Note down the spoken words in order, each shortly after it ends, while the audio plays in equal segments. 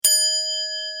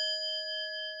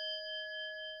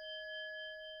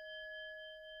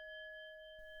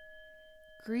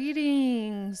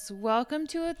Greetings. Welcome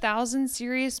to 1,000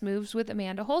 Serious Moves with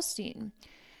Amanda Holstein.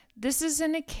 This is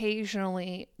an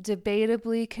occasionally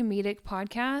debatably comedic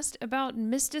podcast about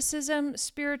mysticism,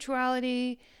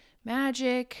 spirituality,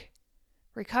 magic,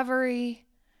 recovery.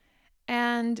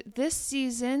 And this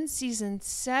season, season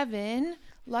 7,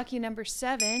 lucky number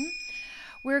 7,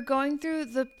 we're going through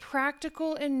the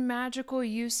practical and magical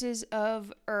uses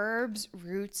of herbs,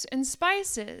 roots, and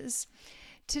spices.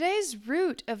 Today's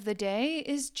root of the day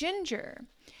is ginger.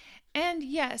 And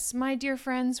yes, my dear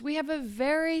friends, we have a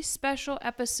very special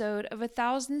episode of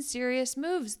 1,000 Serious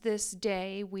Moves this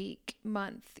day, week,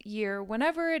 month, year,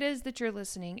 whenever it is that you're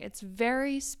listening. It's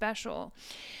very special.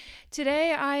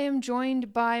 Today, I am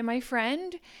joined by my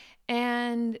friend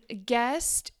and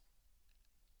guest,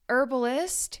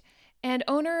 herbalist, and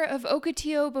owner of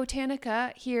Ocotillo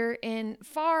Botanica here in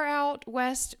far out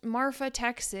west Marfa,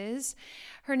 Texas.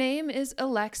 Her name is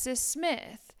Alexis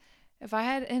Smith. If I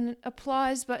had an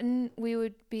applause button, we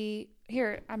would be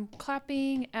here. I'm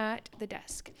clapping at the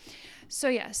desk. So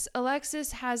yes,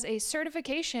 Alexis has a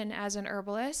certification as an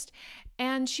herbalist,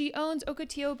 and she owns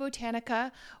Ocotillo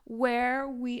Botanica, where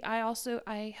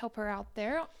I help her out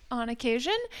there on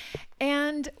occasion,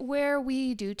 and where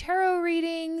we do tarot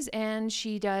readings, and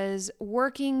she does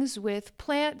workings with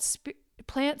plant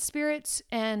spirits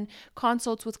and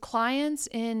consults with clients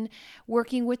in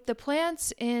working with the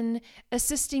plants, in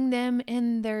assisting them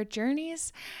in their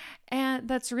journeys. And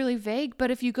that's really vague,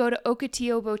 but if you go to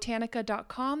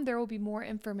ocotillobotanica.com, there will be more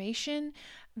information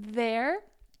there.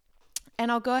 And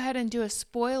I'll go ahead and do a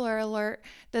spoiler alert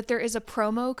that there is a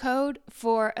promo code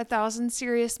for 1,000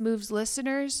 Serious Moves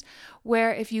listeners,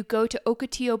 where if you go to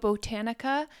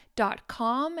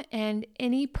ocotillobotanica.com and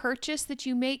any purchase that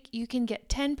you make, you can get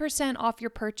 10% off your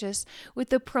purchase with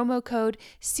the promo code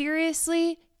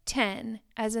SERIOUSLY10,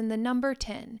 as in the number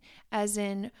 10, as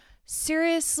in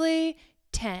seriously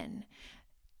 10.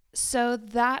 So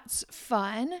that's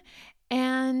fun.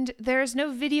 And there's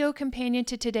no video companion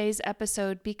to today's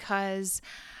episode because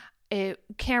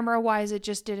camera-wise, it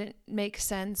just didn't make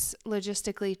sense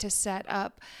logistically to set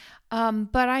up.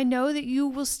 But I know that you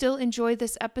will still enjoy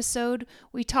this episode.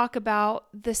 We talk about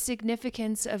the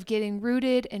significance of getting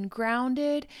rooted and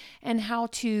grounded and how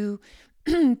to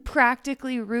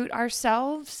practically root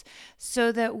ourselves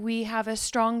so that we have a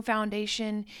strong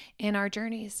foundation in our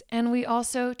journeys. And we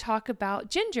also talk about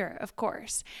ginger, of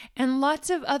course, and lots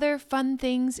of other fun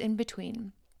things in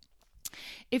between.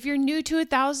 If you're new to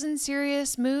 1,000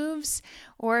 Serious Moves,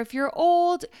 or if you're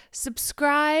old,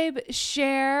 subscribe,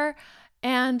 share,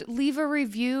 and leave a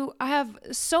review. I have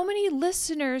so many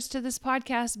listeners to this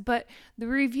podcast, but the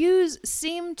reviews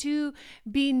seem to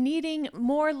be needing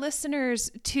more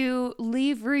listeners to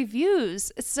leave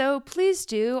reviews. So please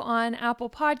do on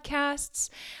Apple Podcasts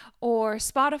or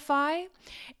Spotify.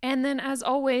 And then as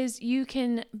always, you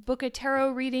can book a tarot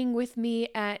reading with me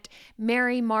at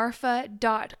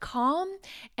marymarfa.com.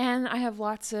 And I have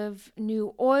lots of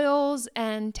new oils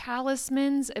and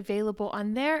talismans available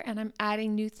on there, and I'm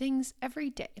adding new things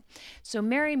every day. So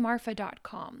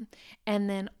marymarfa.com. And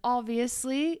then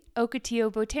obviously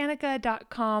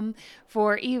ocotillobotanica.com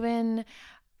for even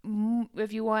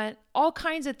if you want all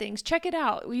kinds of things. Check it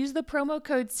out. We use the promo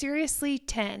code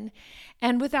SERIOUSLY10.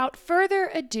 And without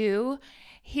further ado,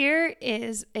 here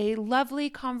is a lovely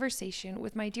conversation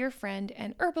with my dear friend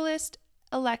and herbalist,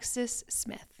 Alexis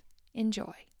Smith.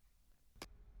 Enjoy.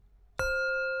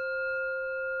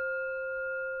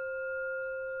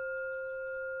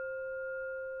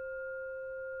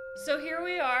 So here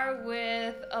we are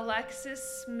with Alexis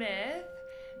Smith,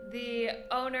 the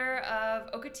owner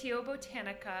of Ocotillo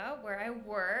Botanica, where I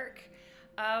work.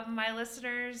 My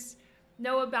listeners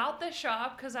know about the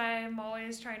shop because I'm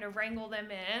always trying to wrangle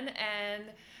them in, and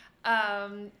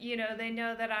they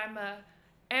know that I'm a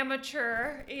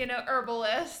amateur,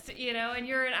 herbalist, and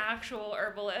you're an actual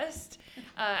herbalist,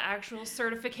 actual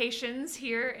certifications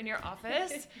here in your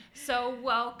office. So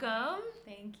welcome.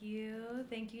 Thank you.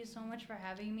 Thank you so much for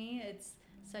having me. It's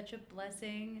such a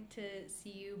blessing to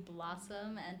see you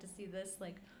blossom and to see this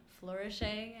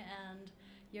flourishing, and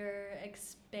your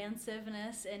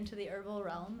expansiveness into the herbal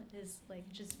realm is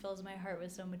just fills my heart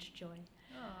with so much joy.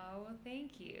 Oh, well,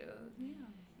 thank you.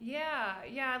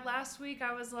 Yeah. Last week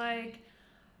I was like,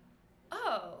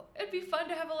 oh, it'd be fun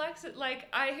to have Alexis.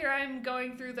 I'm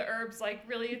going through the herbs,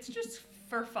 really, it's just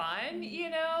for fun,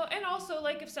 and also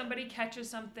if somebody catches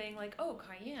something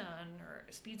cayenne or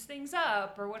speeds things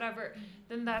up or whatever,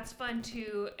 then that's fun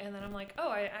too. And then I'm like, oh,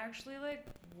 I actually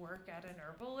work at an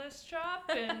herbalist shop,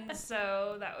 and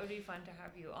so that would be fun to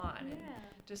have you on, and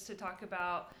just to talk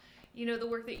about the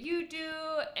work that you do.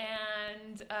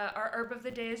 And our herb of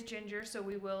the day is ginger, so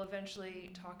we will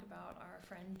eventually talk about our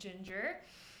friend Ginger.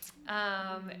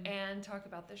 And talk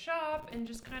about the shop and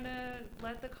just kind of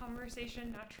let the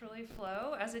conversation naturally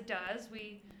flow as it does.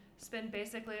 We spend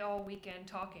basically all weekend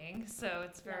talking, so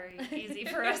it's very easy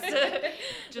for us to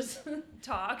just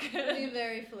talk. Be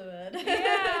very fluid.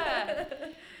 Yeah.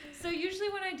 So usually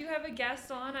when I do have a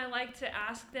guest on, I like to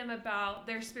ask them about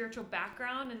their spiritual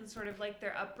background and sort of like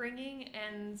their upbringing.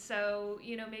 And so,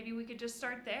 maybe we could just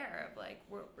start there of like,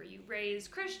 were you raised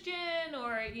Christian,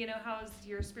 or, how's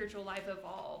your spiritual life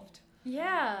evolved?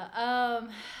 Yeah.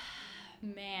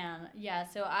 Man. Yeah.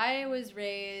 So I was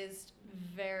raised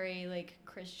very like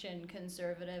Christian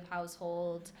conservative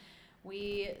household.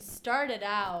 We started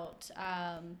out,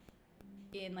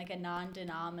 in like a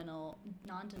non-denominational,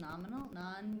 No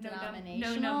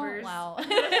numbers. Wow.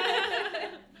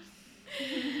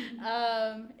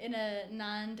 In a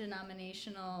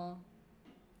non-denominational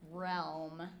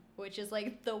realm, which is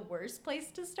like the worst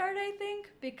place to start, I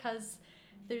think, because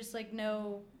there's like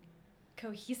no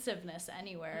cohesiveness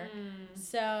anywhere.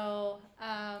 So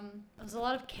it was a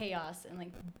lot of chaos and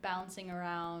like bouncing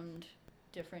around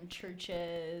different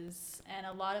churches, and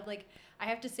a lot of like, I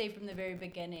have to say from the very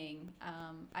beginning,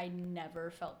 I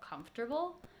never felt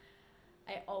comfortable.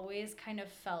 I always kind of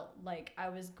felt like I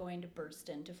was going to burst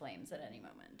into flames at any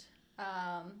moment.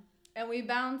 And we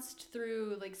bounced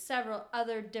through like several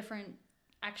other different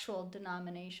actual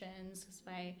denominations, because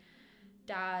my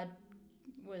dad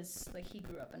was like, he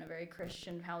grew up in a very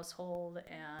Christian household,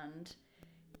 and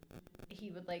he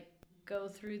would like go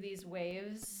through these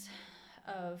waves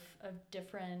of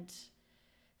different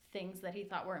things that he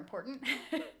thought were important.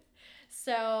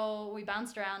 So we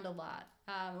bounced around a lot.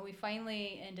 We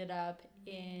finally ended up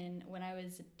when I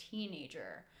was a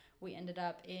teenager, we ended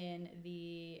up in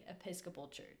the Episcopal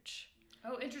Church.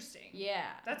 Oh, interesting.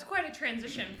 Yeah. That's quite a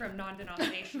transition from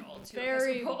non-denominational to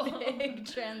very Episcopal. Big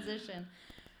transition.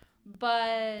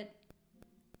 But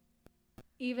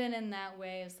even in that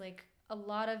way, it's like a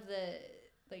lot of the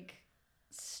like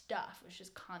stuff was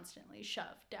just constantly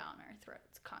shoved down our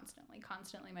throats, constantly.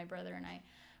 My brother and I,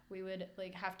 we would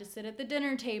like have to sit at the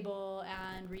dinner table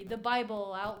and read the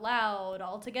Bible out loud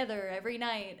all together every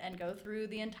night and go through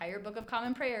the entire Book of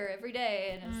Common Prayer every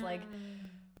day, and it's like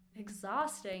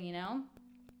exhausting,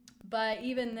 But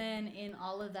even then, in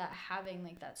all of that, having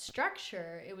like that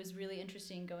structure, it was really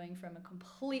interesting going from a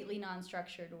completely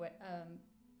non-structured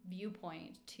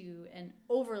viewpoint to an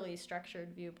overly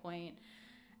structured viewpoint,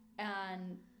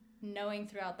 and knowing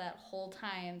throughout that whole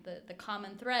time that the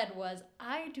common thread was,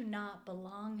 I do not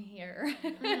belong here.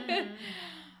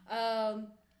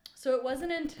 So it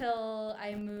wasn't until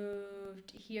I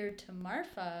moved here to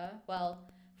Marfa, well,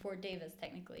 Fort Davis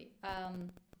technically,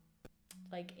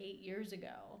 like 8 years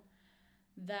ago,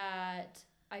 that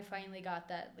I finally got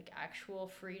that like actual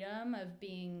freedom of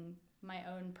being my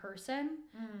own person.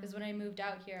 Because when I moved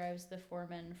out here, I was the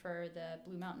foreman for the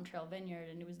Blue Mountain Trail Vineyard,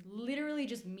 and it was literally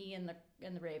just me and the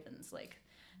ravens. Like,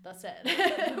 that's it.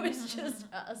 It was just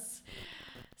us.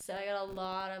 So I got a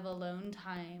lot of alone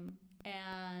time,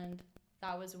 and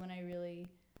that was when I really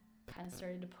kind of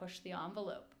started to push the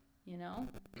envelope,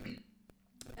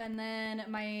 And then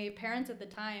my parents at the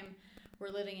time were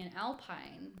living in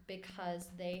Alpine because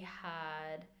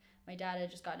my dad had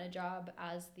just gotten a job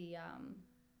as the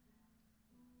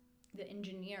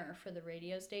engineer for the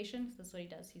radio station. So that's what he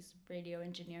does. He's a radio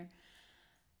engineer.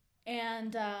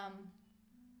 And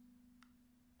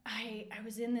I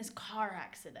was in this car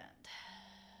accident.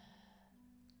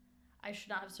 I should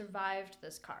not have survived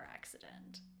this car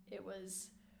accident. It was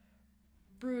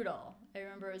brutal. I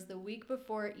remember it was the week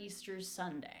before Easter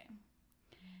Sunday.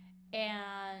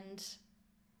 And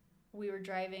we were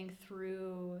driving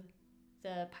through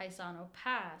the Paisano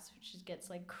Pass, which gets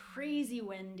like crazy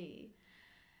windy.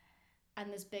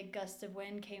 And this big gust of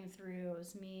wind came through. It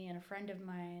was me and a friend of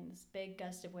mine. This big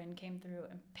gust of wind came through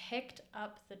and picked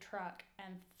up the truck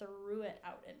and threw it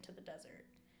out into the desert.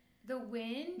 The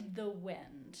wind? The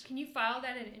wind. Can you file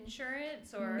that in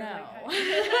insurance or? No. Like,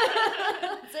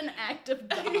 It's an act of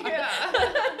God.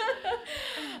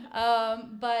 Yeah.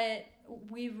 But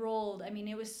we rolled. I mean,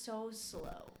 it was so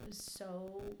slow. It was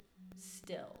so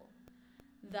still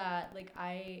that like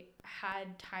I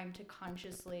had time to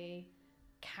consciously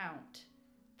count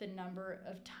the number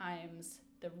of times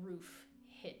the roof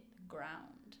hit the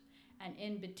ground, and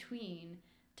in between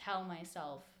tell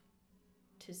myself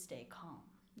to stay calm.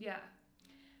 Yeah.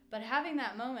 But having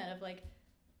that moment of like,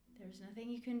 there's nothing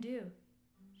you can do.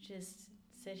 Just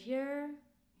sit here,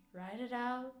 ride it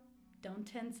out, don't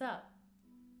tense up,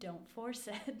 don't force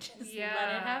it, just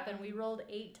let it happen. We rolled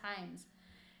 8 times.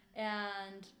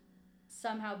 And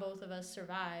somehow both of us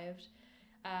survived.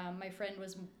 My friend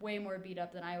was way more beat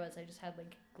up than I was. I just had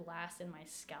like glass in my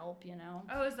scalp, you know?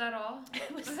 Oh, is that all?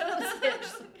 It was so sick.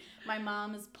 Just, like, my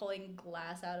mom is pulling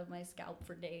glass out of my scalp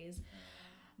for days.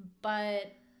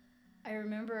 But I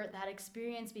remember that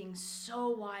experience being so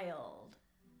wild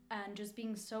and just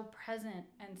being so present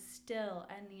and still.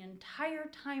 And the entire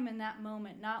time in that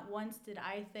moment, not once did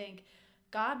I think,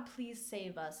 God, please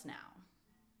save us now.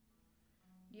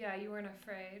 Yeah, you weren't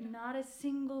afraid. Not a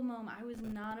single moment. I was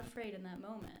not afraid in that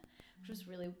moment, which was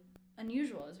really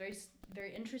unusual. It was very,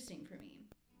 very interesting for me.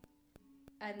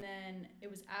 And then it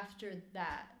was after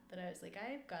that I was like,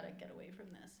 I've got to get away from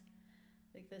this.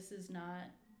 Like,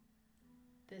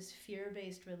 this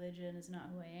fear-based religion is not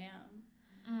who I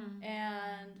am.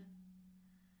 And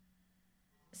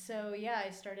so, yeah,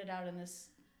 I started out in this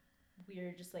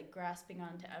weird, just like grasping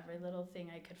onto every little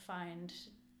thing I could find,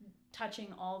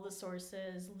 touching all the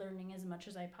sources, learning as much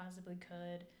as I possibly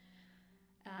could.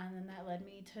 And then that led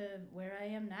me to where I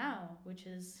am now, which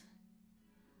is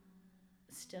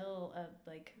still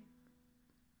like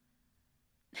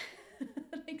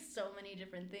like so many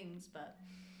different things, but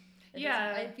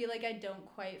yeah, I feel like I don't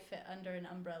quite fit under an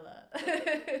umbrella.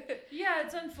 Yeah,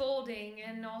 it's unfolding,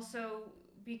 and also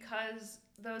because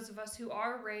those of us who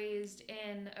are raised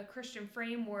in a Christian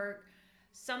framework,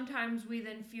 sometimes we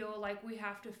then feel like we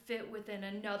have to fit within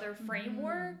another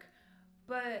framework.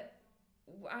 But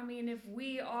I mean, if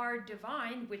we are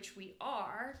divine, which we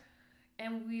are,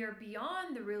 and we are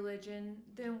beyond the religion,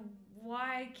 then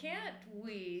why can't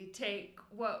we take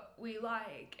what we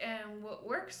like and what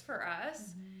works for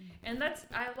us? And that's,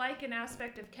 I like an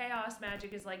aspect of chaos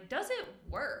magic is like, does it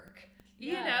work?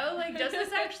 You know, like, does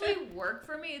this actually work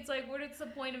for me? It's like, what's the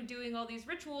point of doing all these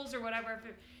rituals or whatever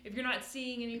if you're not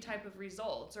seeing any type of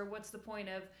results? Or what's the point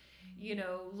of, you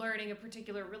know, learning a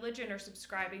particular religion or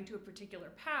subscribing to a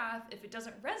particular path if it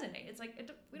doesn't resonate? It's like,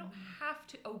 we don't have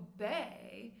to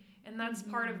obey. And that's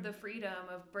part of the freedom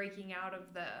of breaking out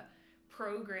of the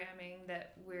programming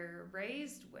that we're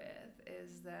raised with,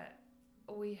 is that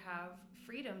we have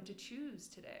freedom to choose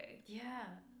today. Yeah.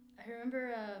 I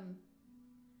remember,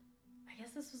 I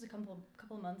guess this was a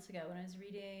couple months ago when I was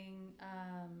reading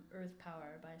Earth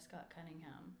Power by Scott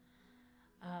Cunningham.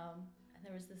 And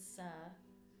there was this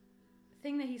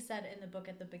thing that he said in the book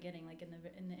at the beginning, like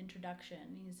in the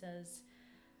introduction. He says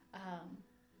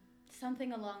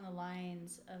something along the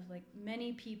lines of like,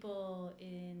 many people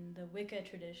in the Wicca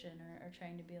tradition are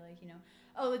trying to be like, you know,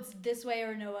 oh, it's this way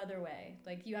or no other way.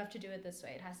 Like, you have to do it this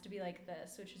way. It has to be like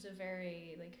this, which is a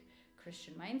very like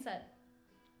Christian mindset.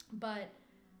 But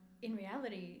in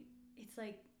reality, it's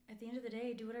like, at the end of the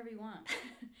day, do whatever you want.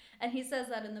 And he says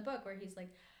that in the book, where he's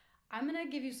like, I'm going to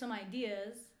give you some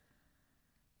ideas,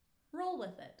 roll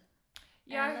with it.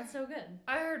 Yeah, and that's so good.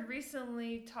 I heard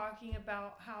recently talking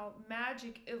about how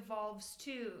magic evolves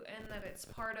too, and that it's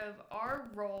part of our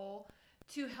role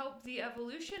to help the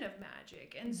evolution of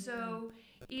magic. And so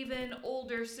even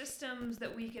older systems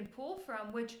that we can pull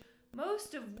from, which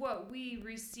most of what we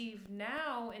receive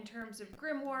now in terms of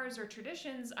grimoires or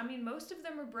traditions, I mean, most of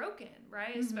them are broken,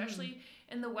 right? Especially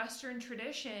in the Western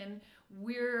tradition,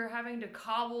 we're having to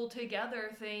cobble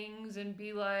together things and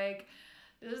be like,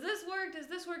 does this work? Does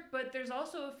this work? But there's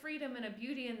also a freedom and a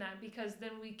beauty in that, because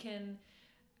then we can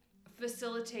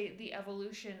facilitate the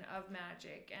evolution of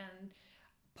magic. And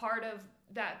part of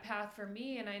that path for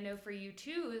me, and I know for you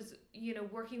too, is, you know,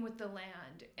 working with the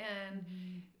land and,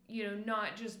 you know,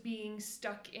 not just being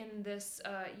stuck in this,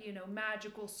 you know,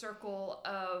 magical circle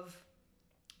of,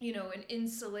 you know, an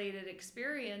insulated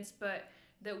experience, but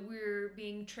that we're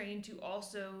being trained to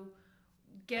also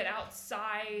get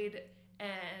outside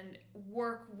and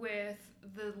work with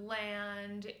the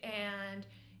land and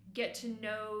get to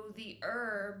know the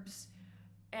herbs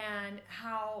and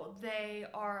how they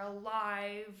are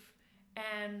alive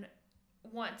and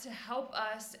want to help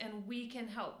us, and we can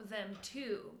help them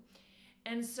too.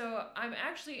 And so I'm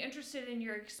actually interested in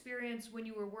your experience when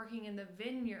you were working in the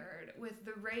vineyard with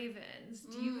the ravens.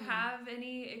 Do you have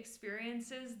any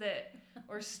experiences that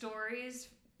or stories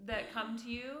that come to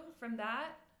you from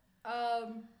that?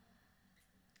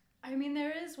 I mean,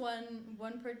 there is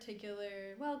one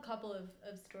particular, well, a couple of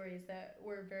stories that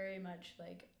were very much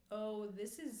like, oh,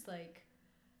 this is like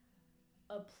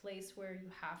a place where you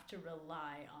have to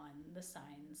rely on the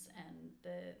signs and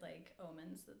the like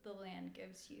omens that the land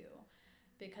gives you,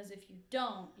 because if you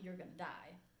don't, you're gonna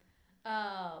die.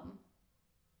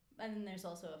 And then there's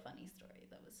also a funny story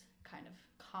that was kind of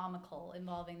comical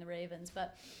involving the ravens.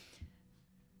 But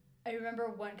I remember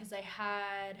one, because I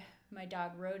had my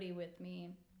dog Rhodey with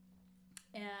me,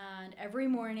 And every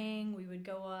morning we would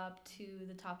go up to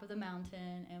the top of the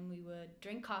mountain and we would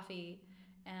drink coffee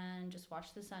and just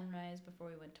watch the sunrise before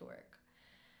we went to work.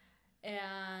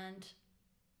 And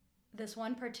this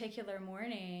one particular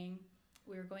morning,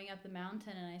 we were going up the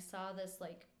mountain and I saw this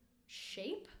like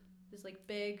shape, this like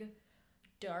big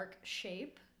dark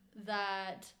shape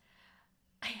that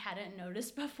I hadn't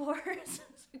noticed before. So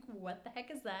I was like, what the heck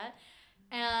is that?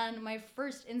 And my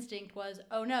first instinct was,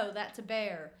 oh no, that's a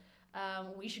bear.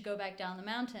 We should go back down the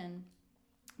mountain.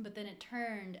 But then it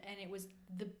turned and it was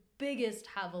the biggest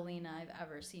javelina I've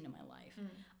ever seen in my life.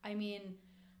 I mean,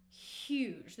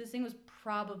 huge. This thing was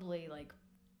probably like,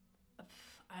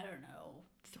 I don't know,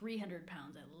 300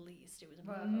 pounds at least. It was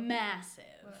massive.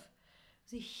 Whoa.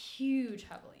 It was a huge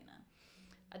javelina.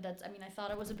 I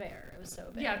thought it was a bear. It was so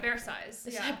big. Yeah, bear size.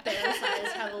 It's a bear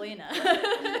size javelina.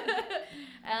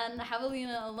 And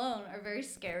javelina alone are very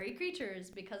scary creatures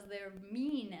because they're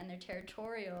mean and they're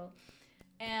territorial.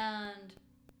 And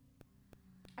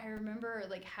I remember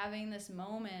like having this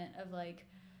moment of like,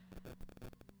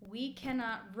 we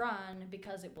cannot run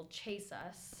because it will chase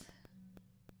us.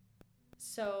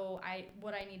 So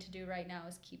what I need to do right now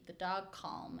is keep the dog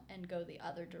calm and go the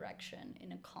other direction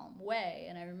in a calm way.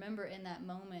 And I remember in that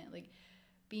moment, like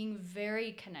being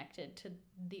very connected to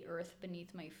the earth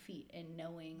beneath my feet and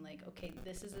knowing like, okay,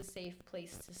 this is a safe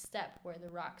place to step where the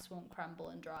rocks won't crumble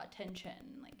and draw attention.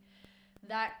 Like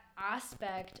that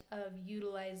aspect of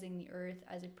utilizing the earth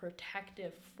as a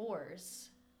protective force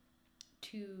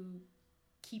to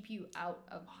keep you out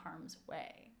of harm's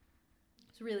way.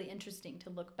 It's really interesting to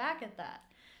look back at that.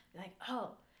 Like,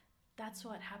 oh, that's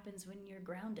what happens when you're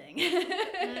grounding.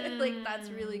 Like, that's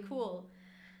really cool.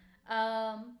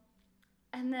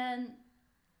 And then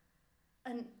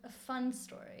a fun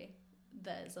story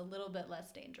that is a little bit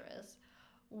less dangerous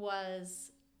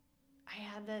was I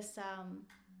had this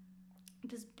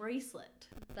this bracelet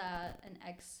that an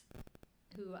ex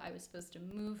who I was supposed to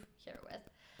move here with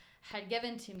had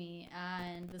given to me,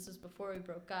 and this was before we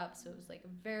broke up, so it was like a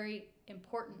very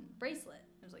important bracelet.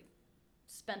 It was like,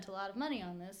 spent a lot of money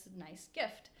on this nice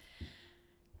gift.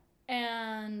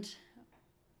 And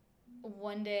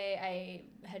one day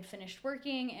I had finished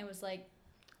working and was like,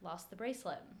 lost the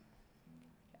bracelet.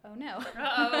 Oh no.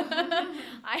 Uh-oh.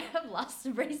 I have lost the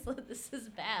bracelet. This is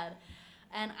bad.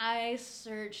 And I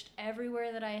searched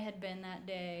everywhere that I had been that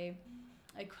day.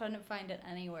 I couldn't find it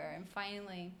anywhere. And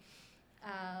finally,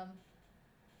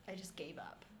 I just gave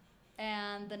up.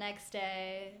 And the next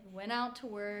day, went out to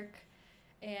work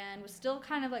and was still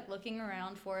kind of like looking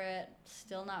around for it,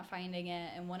 still not finding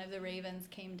it. And one of the ravens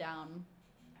came down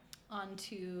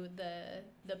onto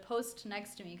the post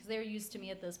next to me because they were used to me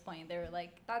at this point. They were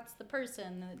like, that's the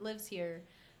person that lives here.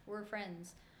 We're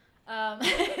friends.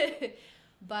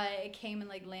 But it came and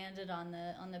like landed on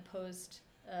the post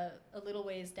a little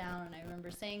ways down. And I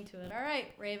remember saying to it, all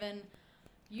right, Raven,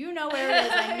 you know where it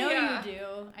is. I know you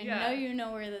do. I know you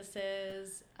know where this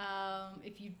is.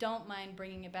 If you don't mind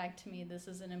bringing it back to me, this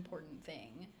is an important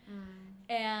thing.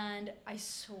 And I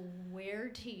swear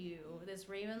to you, this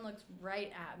raven looked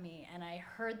right at me, and I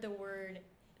heard the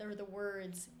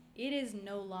words, "It is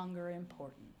no longer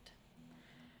important."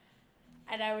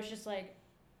 And I was just like,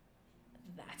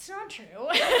 that's not true. You're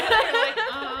like,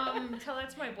 tell that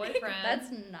to my boyfriend. That's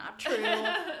not true.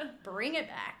 Bring it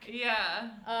back.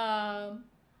 Yeah.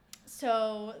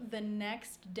 So the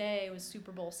next day was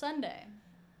Super Bowl Sunday.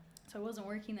 So I wasn't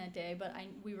working that day, but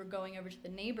we were going over to the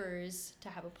neighbors to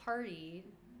have a party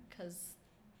because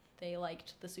they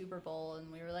liked the Super Bowl, and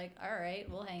we were like, all right,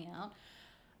 we'll hang out.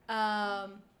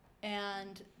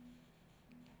 And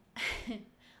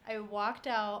I walked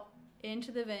out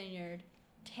into the vineyard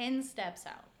 10 steps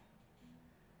out,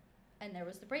 and there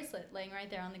was the bracelet laying right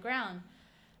there on the ground.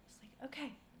 I was like,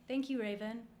 okay, thank you,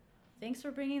 Raven. Thanks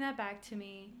for bringing that back to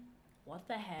me. What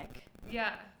the heck?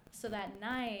 Yeah. So that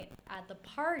night at the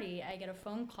party, I get a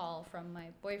phone call from my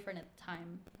boyfriend at the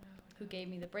time who gave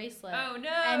me the bracelet. Oh, no.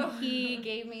 And he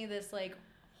gave me this, like,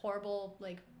 horrible,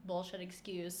 like, bullshit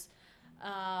excuse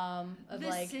of,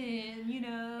 listen, you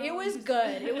know. It was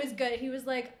good. It was good. He was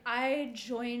like, I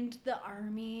joined the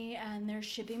army, and they're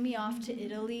shipping me off to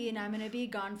Italy, and I'm going to be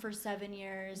gone for 7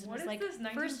 years. And what it's is like, this,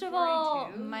 1942? First of all,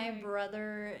 my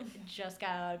brother just got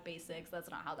out of basics. That's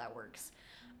not how that works.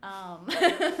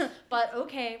 But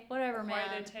okay, whatever, man.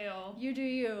 Quite a tale. You do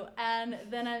you. And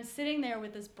then I'm sitting there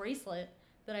with this bracelet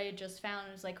that I had just found, and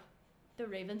it was like, the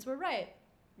ravens were right.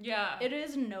 Yeah. It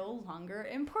is no longer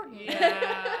important.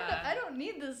 Yeah. I don't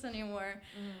need this anymore.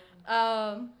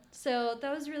 So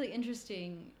that was really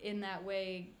interesting in that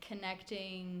way,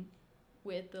 connecting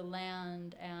with the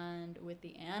land and with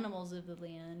the animals of the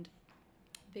land,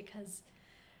 because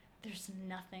there's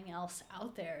nothing else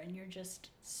out there, and you're just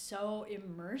so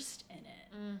immersed in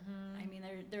it. Mm-hmm. I mean,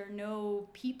 there are no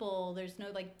people, there's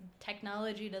no, like,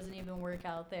 technology doesn't even work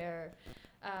out there.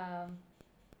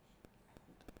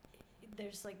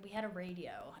 There's, like, we had a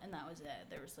radio, and that was it.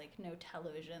 There was, like, no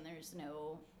television, there's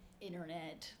no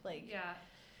internet, like... Yeah.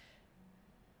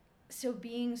 So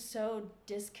being so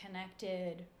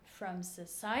disconnected from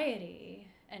society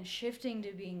and shifting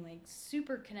to being, like,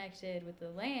 super connected with the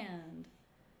land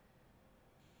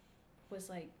was,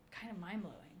 like, kind of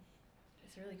mind-blowing.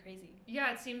 It's really crazy.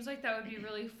 Yeah, it seems like that would be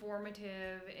really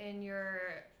formative in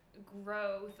your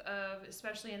growth of,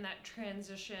 especially in that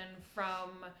transition from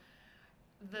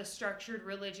the structured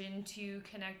religion to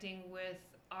connecting with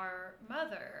our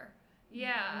mother.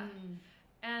 Yeah. Mm.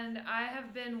 And I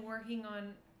have been working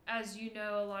on, as you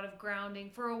know, a lot of grounding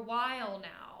for a while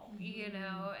now, you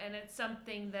know, and it's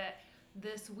something that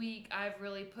this week I've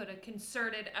really put a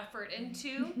concerted effort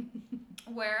into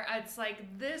where it's like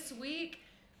this week,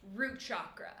 root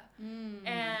chakra.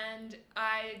 And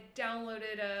I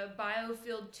downloaded a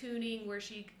biofield tuning where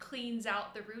she cleans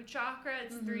out the root chakra.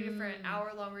 It's 3 different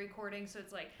hour-long recordings. So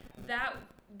it's like that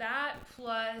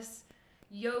plus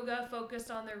yoga focused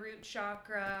on the root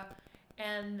chakra,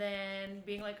 and then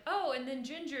being like, oh, and then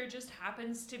ginger just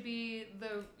happens to be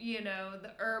the, you know,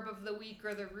 the herb of the week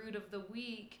or the root of the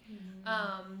week.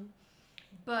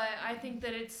 But I think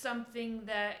that it's something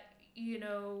that, you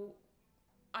know,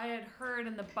 I had heard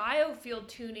in the biofield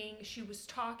tuning, she was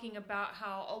talking about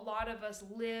how a lot of us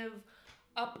live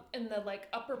up in the, like,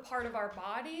 upper part of our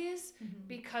bodies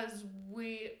because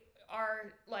we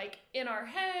are, like, in our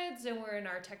heads and we're in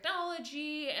our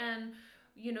technology and,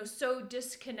 you know, so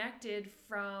disconnected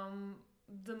from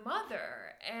the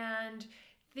mother, and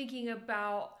thinking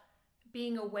about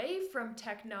being away from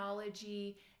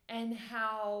technology and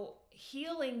how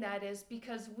healing that is,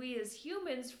 because we as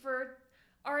humans for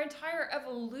our entire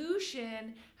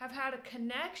evolution have had a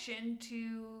connection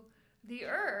to the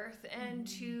earth and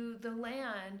to the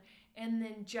land. And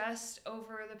then just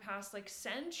over the past, like,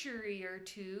 century or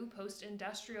two,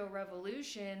 post-industrial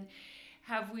revolution,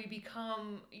 have we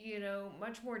become, you know,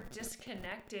 much more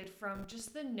disconnected from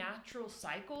just the natural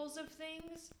cycles of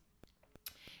things.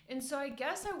 And so I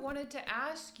guess I wanted to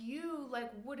ask you,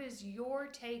 like, what is your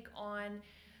take on,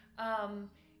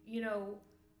 you know,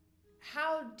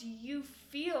 how do you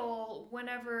feel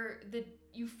whenever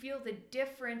you feel the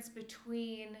difference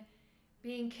between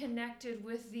being connected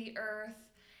with the earth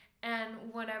and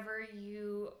whenever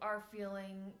you are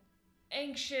feeling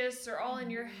anxious or all in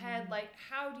your head? Like,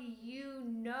 how do you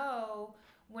know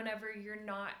whenever you're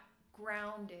not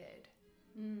grounded?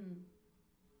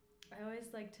 I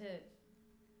always like to,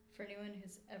 for anyone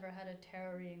who's ever had a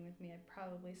tarot reading with me, I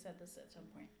probably said this at some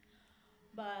point,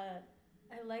 but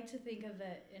I like to think of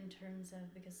it in terms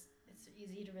of, because it's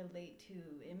easy to relate to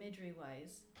imagery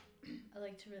wise, I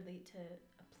like to relate to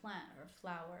a plant or a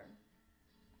flower,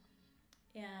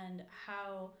 and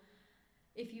how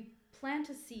if you plant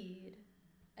a seed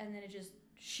and then it just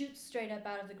shoots straight up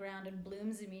out of the ground and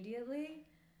blooms immediately,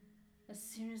 as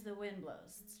soon as the wind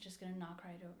blows, it's just going to knock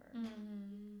right over.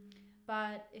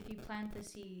 But if you plant the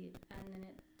seed and then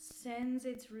it sends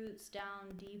its roots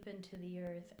down deep into the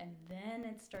earth and then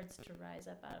it starts to rise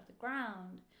up out of the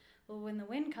ground, well, when the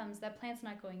wind comes, that plant's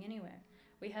not going anywhere.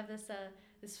 We have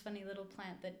this funny little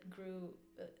plant that grew,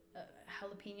 a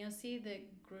jalapeno seed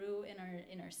that grew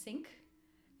in our sink,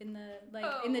 in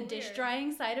the dish weird.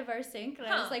 Drying side of our sink, and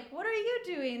I was like, "What are you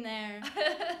doing there?"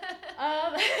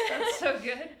 That's so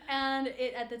good. And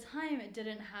at the time it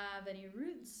didn't have any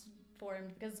roots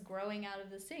formed because it's growing out of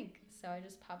the sink. So I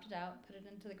just popped it out, put it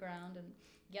into the ground, and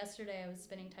yesterday I was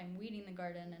spending time weeding the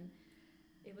garden, and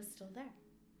it was still there.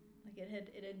 Like it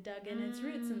had dug in its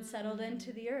roots and settled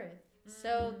into the earth.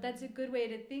 So that's a good way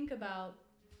to think about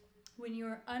when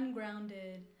you're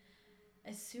ungrounded.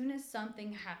 As soon as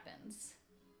something happens,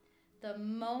 the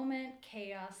moment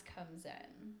chaos comes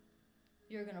in,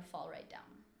 you're gonna fall right down.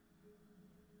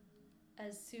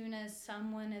 As soon as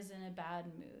someone is in a bad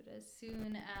mood, as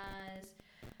soon as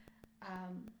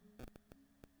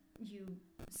you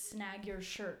snag your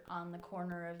shirt on the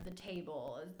corner of the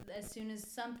table, as soon as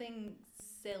something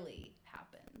silly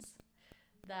happens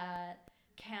that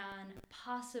can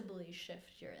possibly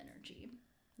shift your energy,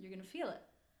 you're going to feel it.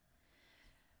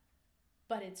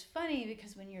 But it's funny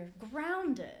because when you're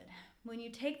grounded, when you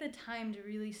take the time to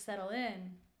really settle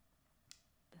in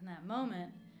that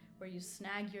moment where you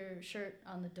snag your shirt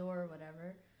on the door or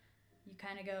whatever, you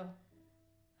kind of go,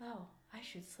 oh, I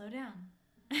should slow down.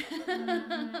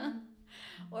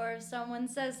 Or if someone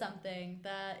says something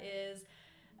that is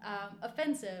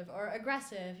offensive or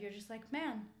aggressive, you're just like,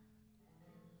 man,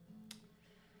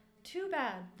 too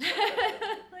bad.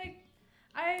 Like,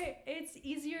 it's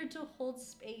easier to hold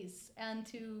space and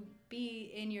to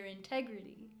be in your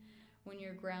integrity when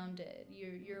you're grounded.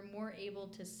 You're more able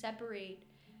to separate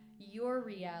your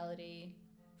reality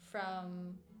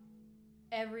from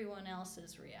everyone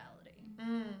else's reality.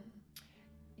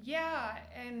 Yeah,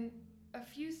 and a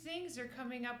few things are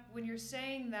coming up when you're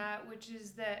saying that, which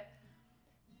is that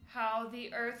how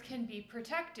the earth can be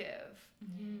protective.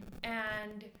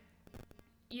 And,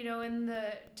 you know, in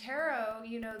the tarot,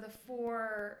 you know, the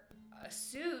four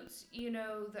suits, you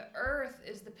know, the earth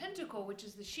is the pentacle, which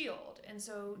is the shield. And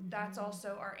so that's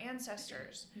also our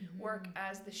ancestors work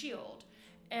as the shield,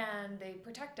 and they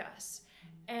protect us.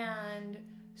 And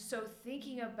so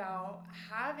thinking about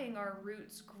having our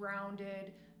roots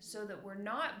grounded so that we're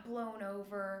not blown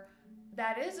over,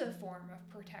 that is a form of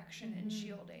protection and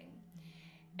shielding.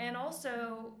 And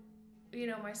also, you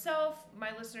know, myself,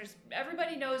 my listeners,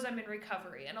 everybody knows I'm in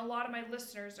recovery, and a lot of my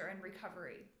listeners are in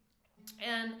recovery.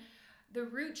 And the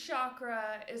root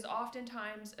chakra is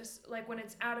oftentimes, like when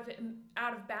it's out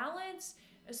of balance,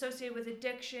 associated with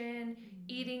addiction,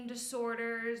 eating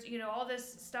disorders, you know, all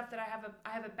this stuff that I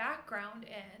have a background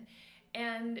in.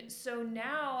 And so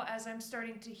now, as I'm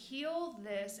starting to heal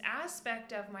this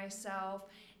aspect of myself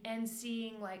and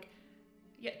seeing, like,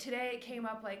 today it came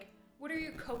up, like, what are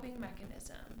your coping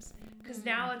mechanisms? Because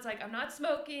now it's like, I'm not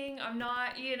smoking, I'm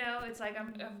not, you know, it's like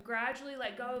I've gradually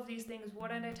let go of these things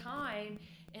one at a time.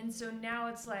 And so now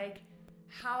it's like,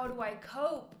 how do I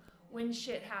cope when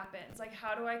shit happens? Like,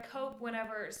 how do I cope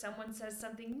whenever someone says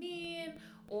something mean,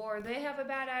 or they have a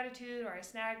bad attitude, or I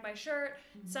snag my shirt,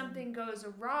 something goes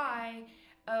awry,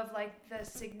 of like the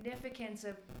significance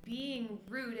of being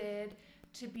rooted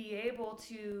to be able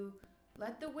to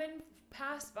let the wind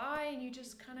pass by, and you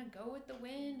just kind of go with the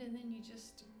wind, and then you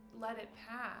just let it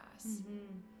pass.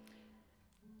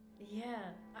 Yeah,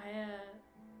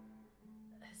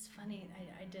 it's funny.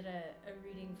 I did a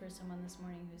reading for someone this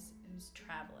morning who's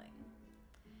traveling,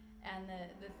 and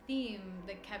the theme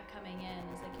that kept coming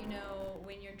in is like, you know,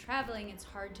 when you're traveling, it's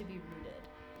hard to be rooted.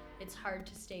 It's hard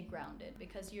to stay grounded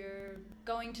because you're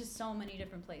going to so many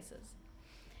different places.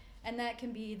 And that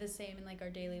can be the same in like our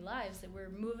daily lives, that we're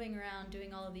moving around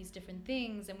doing all of these different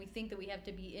things, and we think that we have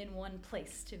to be in one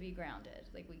place to be grounded.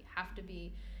 Like, we have to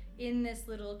be in this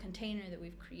little container that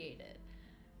we've created.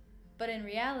 But in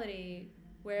reality,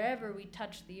 wherever we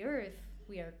touch the earth,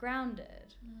 we are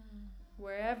grounded.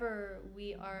 Wherever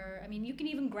we are, I mean, you can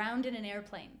even ground in an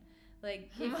airplane.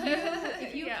 Like,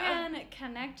 if you can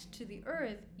connect to the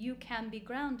earth, you can be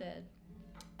grounded.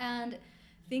 And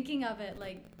thinking of it,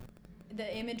 like,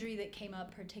 the imagery that came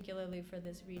up particularly for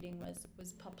this reading was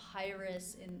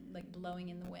papyrus in, like, blowing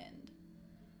in the wind.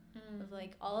 Of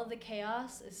like, all of the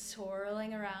chaos is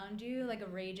swirling around you like a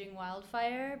raging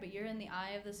wildfire, but you're in the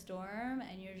eye of the storm,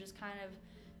 and you're just kind of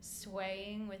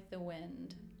swaying with the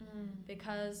wind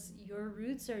because your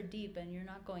roots are deep and you're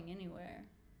not going anywhere.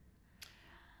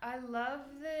 I love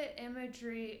the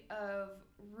imagery of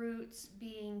roots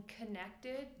being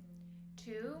connected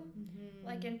too.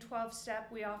 Like in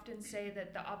 12-step, we often say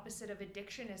that the opposite of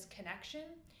addiction is connection.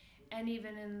 And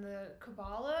even in the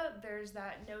Kabbalah, there's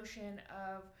that notion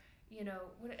of, you know,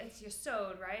 it's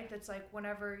yesod, right? That's like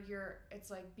whenever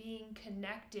it's like being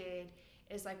connected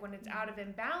is like when it's out of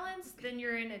imbalance, then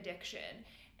you're in addiction.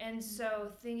 And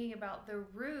so thinking about the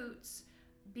roots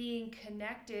being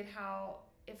connected, how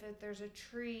if there's a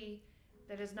tree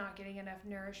that is not getting enough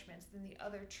nourishment, then the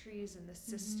other trees in the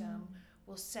system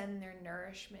will send their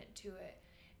nourishment to it.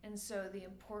 And so the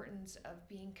importance of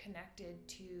being connected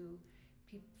to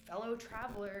fellow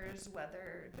travelers,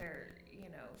 whether they're, you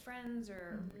know, friends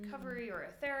or recovery or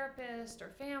a therapist or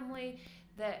family,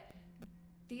 that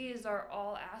these are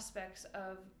all aspects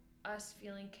of us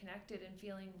feeling connected and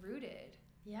feeling rooted.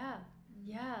 Yeah,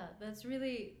 that's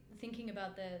really thinking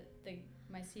about the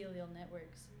mycelial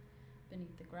networks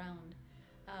beneath the ground.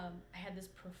 I had this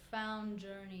profound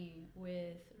journey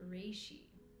with reishi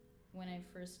when I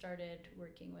first started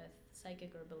working with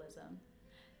psychic herbalism,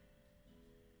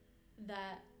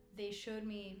 that they showed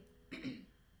me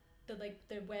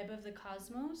the web of the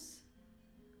cosmos,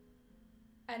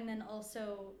 and then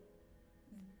also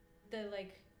the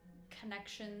like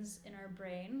connections in our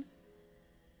brain,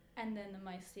 and then the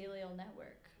mycelial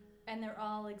network, and they're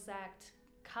all exact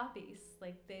copies.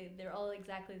 Like they're all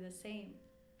exactly the same.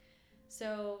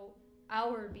 So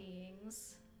our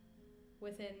beings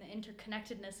within the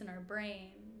interconnectedness in our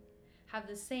brain have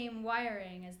the same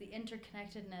wiring as the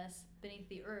interconnectedness beneath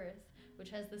the earth, which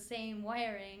has the same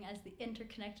wiring as the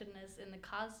interconnectedness in the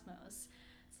cosmos.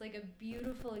 It's like a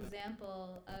beautiful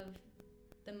example of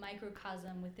the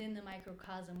microcosm within the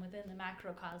microcosm within the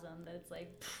macrocosm, that it's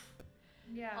like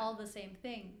all the same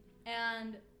thing.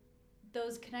 And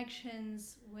those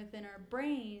connections within our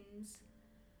brains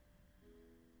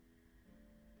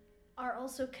are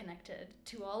also connected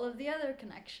to all of the other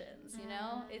connections, you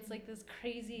know? It's like this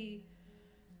crazy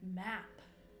map.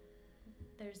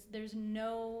 There's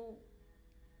no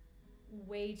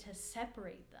way to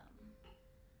separate them.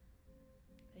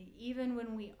 Like, even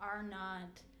when we are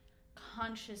not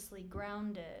consciously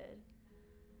grounded,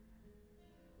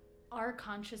 our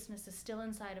consciousness is still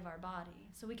inside of our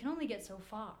body. So we can only get so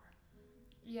far.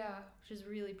 Yeah. Which is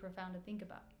really profound to think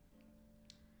about.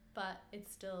 But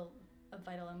it's still of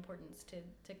vital importance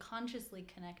to consciously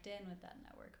connect in with that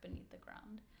network beneath the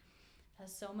ground. It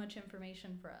has so much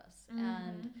information for us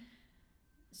and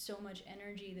so much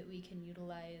energy that we can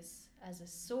utilize as a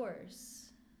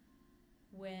source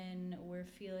when we're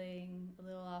feeling a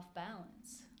little off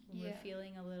balance, when we're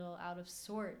feeling a little out of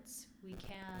sorts. We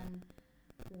can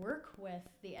work with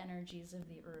the energies of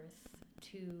the earth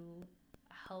to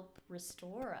help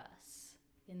restore us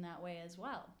in that way as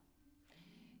well.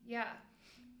 Yeah.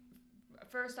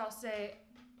 First, I'll say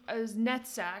it was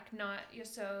Netzach, not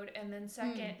Yesod, and then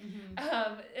second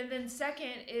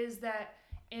is that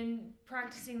in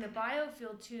practicing the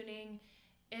biofield tuning,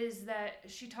 is that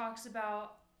she talks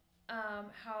about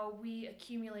how we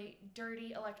accumulate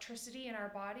dirty electricity in our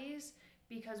bodies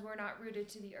because we're not rooted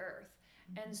to the earth,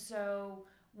 and so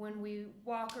when we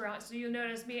walk around, so you'll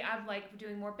notice me, I'm like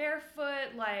doing more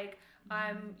barefoot, like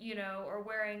I'm, or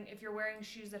wearing, if you're wearing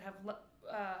shoes that have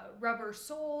rubber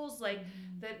soles, like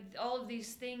that, all of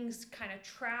these things kind of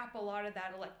trap a lot of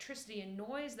that electricity and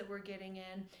noise that we're getting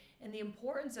in, and the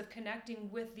importance of connecting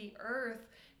with the earth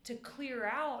to clear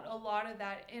out a lot of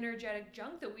that energetic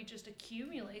junk that we just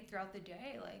accumulate throughout the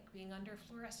day, like being under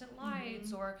fluorescent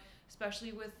lights, or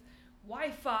especially with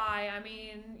Wi-Fi. I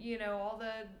mean, all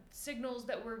the signals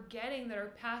that we're getting that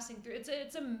are passing through.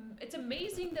 It's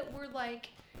amazing that we're like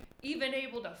even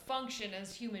able to function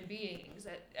as human beings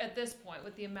at this point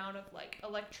with the amount of like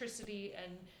electricity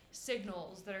and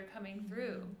signals that are coming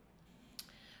through.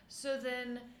 So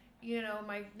then,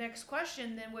 my next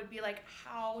question then would be like,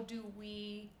 how do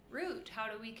we root? How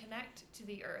do we connect to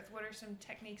the earth? What are some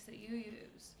techniques that you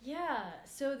use? Yeah,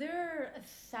 so there are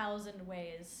 1,000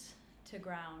 ways to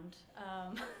ground.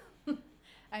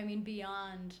 I mean,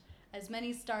 beyond as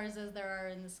many stars as there are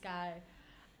in the sky.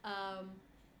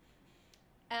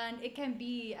 And it can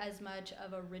be as much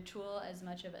of a ritual, as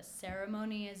much of a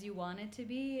ceremony as you want it to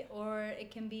be, or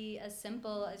it can be as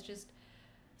simple as just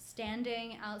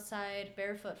standing outside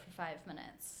barefoot for 5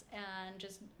 minutes and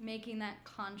just making that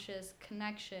conscious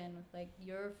connection with like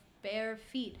your bare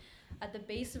feet. At the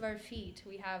base of our feet,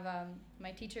 we have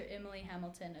my teacher, Emily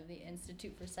Hamilton of the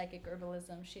Institute for Psychic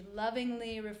Herbalism. She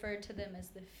lovingly referred to them as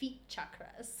the feet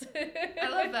chakras. I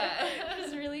love that.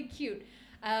 It's really cute.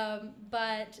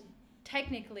 But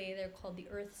technically, they're called the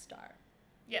Earth Star.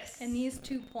 Yes. And these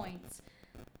 2 points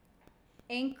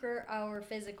anchor our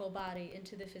physical body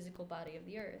into the physical body of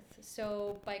the Earth.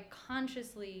 So by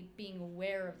consciously being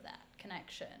aware of that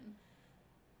connection,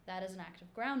 that is an act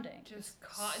of grounding. Just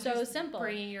simple.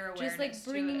 Bringing your awareness just like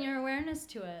bringing your awareness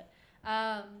to it.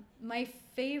 My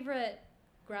favorite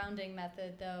grounding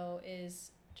method, though,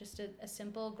 is just a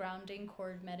simple grounding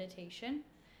cord meditation,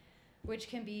 which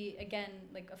can be, again,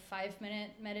 like a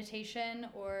 5-minute meditation,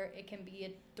 or it can be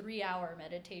a 3-hour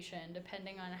meditation,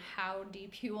 depending on how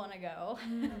deep you want to go.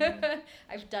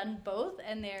 I've done both,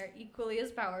 and they're equally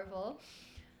as powerful.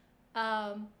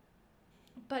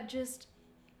 But just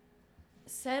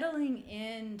settling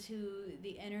into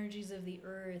the energies of the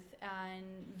earth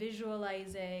and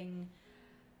visualizing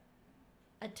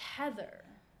a tether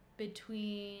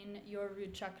between your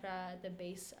root chakra at the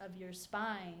base of your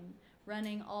spine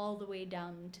running all the way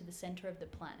down to the center of the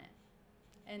planet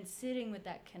and sitting with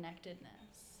that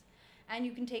connectedness. And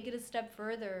you can take it a step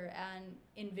further and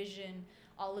envision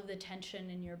all of the tension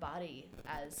in your body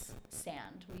as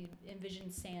sand. We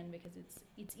envision sand because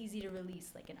it's easy to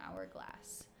release, like an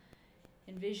hourglass.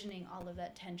 Envisioning all of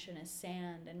that tension as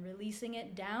sand and releasing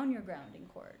it down your grounding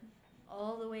cord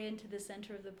all the way into the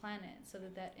center of the planet so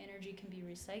that energy can be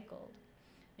recycled.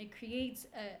 It creates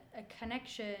a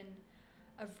connection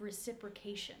of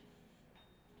reciprocation,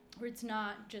 where it's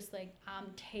not just like I'm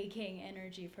taking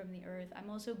energy from the earth, I'm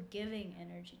also giving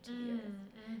energy to the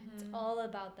earth. It's all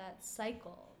about that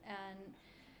cycle, and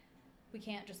we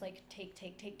can't just like take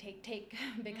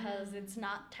because it's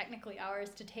not technically ours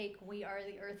to take. We are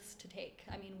the earth's to take.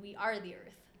 I mean, we are the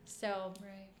earth. So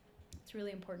it's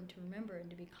really important to remember and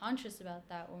to be conscious about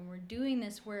that when we're doing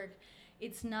this work.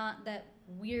 It's not that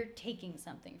we're taking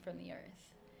something from the earth.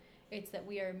 It's that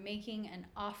we are making an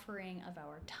offering of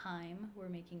our time. We're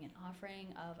making an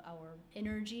offering of our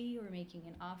energy. We're making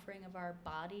an offering of our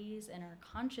bodies and our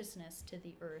consciousness to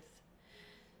the earth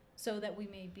so that we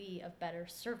may be of better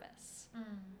service.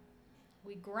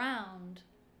 We ground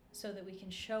so that we can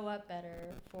show up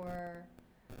better for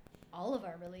all of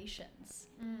our relations,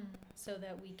 so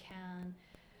that we can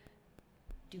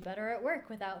do better at work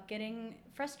without getting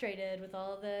frustrated with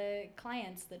all the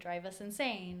clients that drive us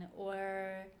insane,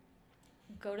 or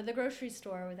go to the grocery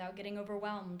store without getting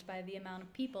overwhelmed by the amount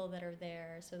of people that are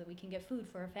there so that we can get food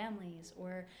for our families,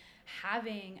 or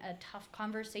having a tough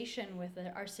conversation with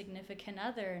our significant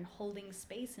other and holding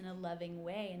space in a loving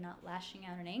way and not lashing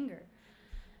out in anger.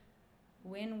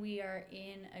 When we are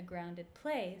in a grounded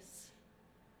place,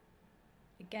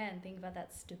 again, think about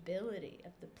that stability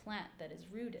of the plant that is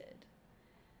rooted.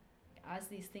 As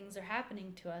these things are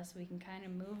happening to us, we can kind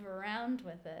of move around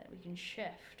with it. We can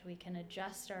shift. We can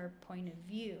adjust our point of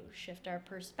view, shift our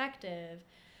perspective,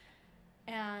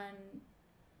 and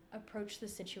approach the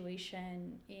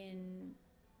situation in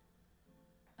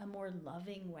a more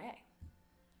loving way.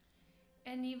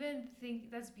 And even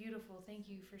think, that's beautiful. Thank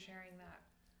you for sharing that.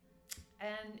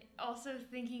 And also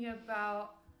thinking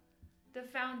about the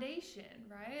foundation,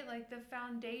 right? Like the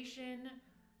foundation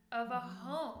of a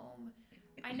home.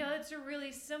 I know it's a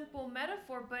really simple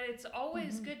metaphor, but it's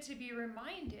always good to be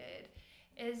reminded,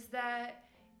 is that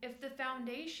if the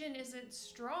foundation isn't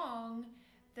strong,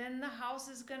 then the house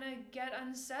is going to get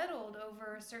unsettled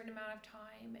over a certain amount of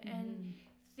time. And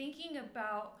thinking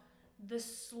about the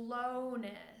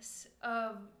slowness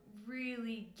of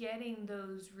really getting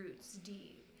those roots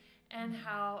deep, and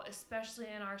how, especially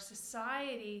in our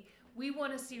society, we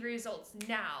want to see results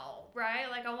now, right?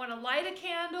 Like, I want to light a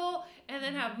candle and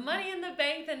then have money in the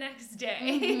bank the next day,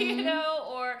 you know,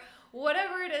 or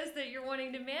whatever it is that you're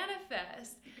wanting to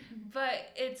manifest.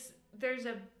 But there's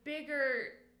a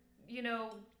bigger, you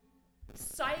know,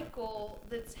 cycle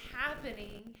that's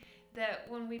happening, that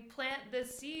when we plant the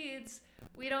seeds,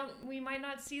 we might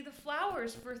not see the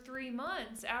flowers for 3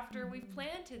 months after we've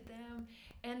planted them.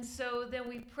 And so then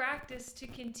we practice to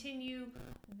continue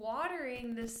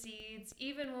watering the seeds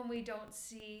even when we don't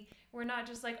see. We're not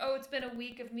just like, oh, it's been a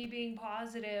week of me being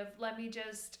positive, let me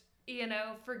just, you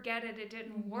know, forget it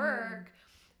didn't work.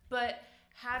 But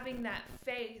having that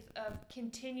faith of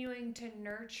continuing to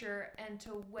nurture and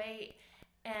to wait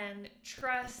and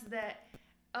trust that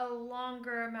a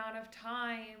longer amount of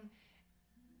time,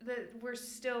 that we're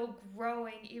still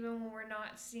growing even when we're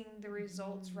not seeing the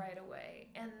results right away.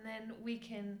 And then we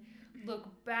can look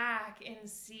back and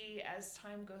see as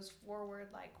time goes forward,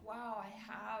 like, wow, I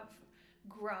have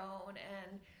grown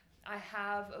and I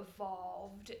have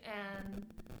evolved. And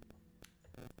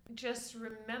just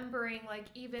remembering, like,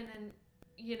 even in,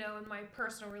 you know, in my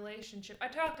personal relationship, I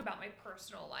talk about my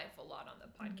personal life a lot on the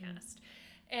podcast.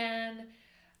 And,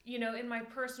 you know, in my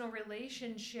personal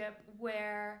relationship,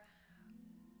 where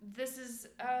this is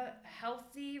a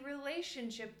healthy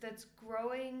relationship that's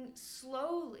growing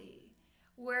slowly.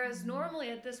 Whereas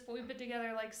normally at this point, we've been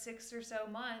together like 6 or so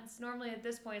months. Normally at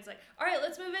this point, it's like, all right,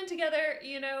 let's move in together,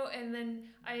 you know. And then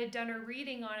I had done a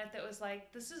reading on it that was like,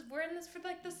 we're in this for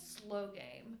like the slow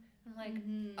game. I'm like,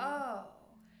 oh,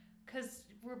 because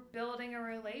we're building a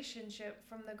relationship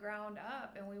from the ground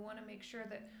up, and we want to make sure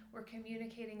that we're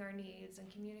communicating our needs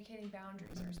and communicating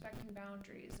boundaries and respecting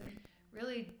boundaries and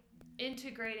really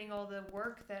integrating all the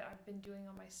work that I've been doing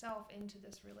on myself into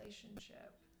this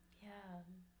relationship. Yeah,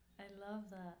 I love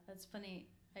that. That's funny.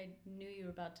 I knew you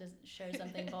were about to share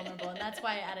something vulnerable, and that's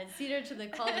why I added cedar to the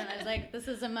cauldron. I was like, this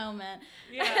is a moment.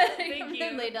 Yeah, thank I'm you.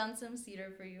 gonna lay down some cedar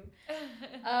for you.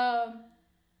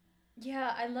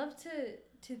 Yeah, I love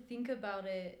to think about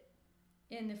it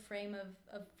in the frame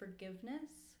of forgiveness.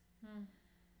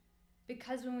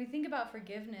 Because when we think about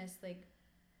forgiveness, like,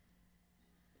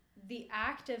 the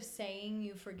act of saying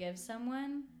you forgive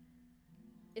someone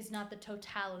is not the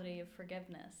totality of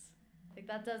forgiveness. Like,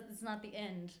 it's not the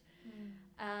end.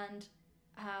 And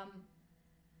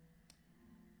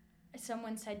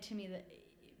someone said to me that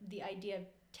the idea of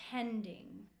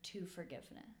tending to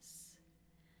forgiveness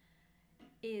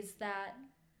is that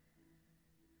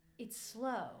it's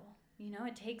slow, you know,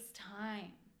 it takes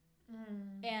time.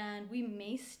 And we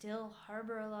may still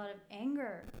harbor a lot of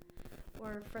anger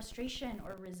or frustration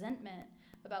or resentment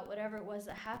about whatever it was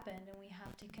that happened, and we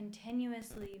have to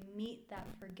continuously meet that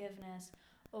forgiveness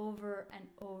over and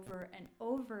over and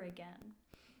over again.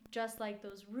 Just like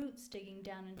those roots digging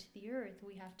down into the earth,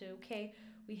 we have to, okay,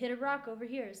 we hit a rock over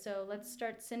here, so let's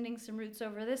start sending some roots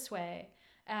over this way,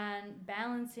 and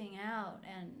balancing out,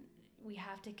 and we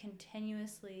have to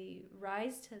continuously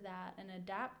rise to that and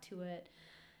adapt to it.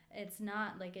 It's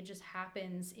not like it just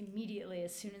happens immediately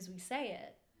as soon as we say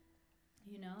it.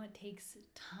 You know, it takes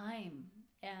time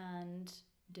and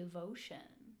devotion.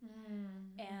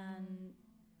 And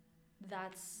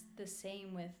that's the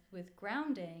same with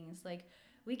grounding. It's like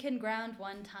we can ground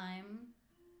one time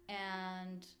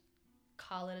and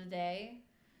call it a day,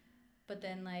 but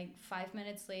then like 5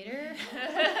 minutes later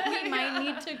we might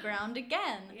need to ground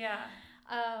again. Yeah.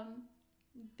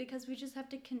 Because we just have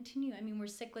to continue. I mean, we're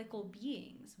cyclical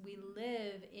beings. We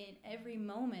live in every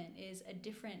moment is a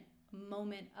different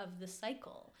moment of the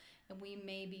cycle, and we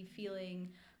may be feeling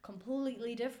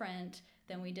completely different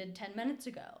than we did 10 minutes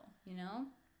ago, you know?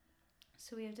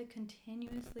 So we have to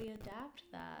continuously adapt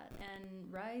that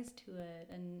and rise to it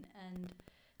and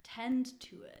tend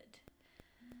to it.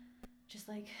 Just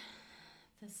like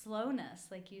the slowness,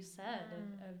 like you said,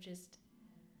 of just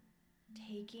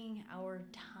taking our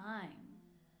time.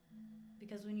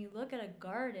 Because when you look at a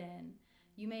garden,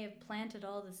 you may have planted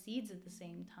all the seeds at the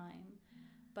same time,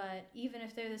 but even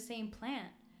if they're the same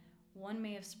plant, one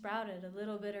may have sprouted a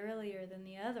little bit earlier than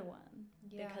the other one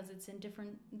because it's in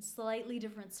slightly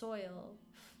different soil,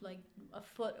 like a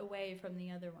foot away from the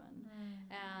other one.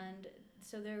 And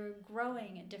so they're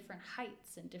growing at different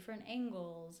heights and different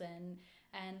angles, and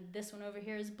this one over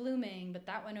here is blooming, but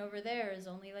that one over there is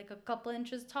only like a couple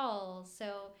inches tall.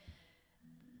 So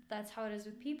that's how it is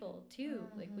with people too.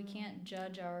 Like we can't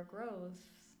judge our growth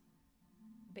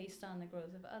based on the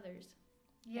growth of others.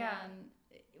 And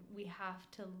we have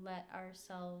to let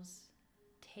ourselves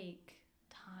take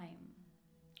time.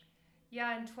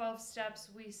 Yeah, in 12 steps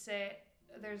we say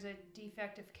there's a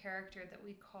defect of character that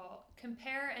we call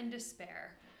compare and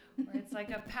despair, where it's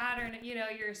like a pattern. You know,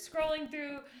 you're scrolling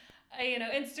through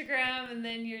Instagram, and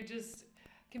then you're just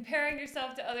comparing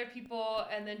yourself to other people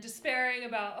and then despairing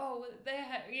about,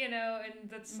 and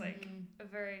that's like a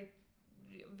very,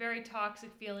 very toxic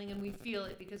feeling, and we feel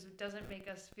it because it doesn't make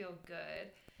us feel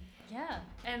good. Yeah.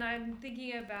 And I'm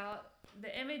thinking about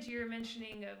the image you're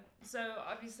mentioning of, so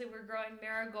obviously we're growing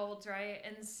marigolds, right?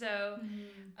 And so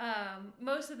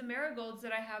most of the marigolds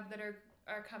that I have that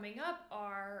are coming up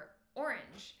are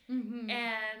orange. And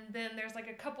then there's like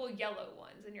a couple yellow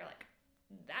ones, and you're like,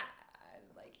 that,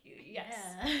 like, yes.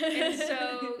 Yeah. And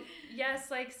so,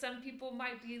 yes, like some people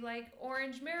might be like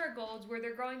orange marigolds where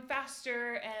they're growing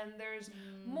faster and there's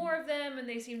more of them and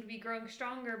they seem to be growing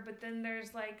stronger, but then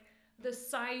there's like the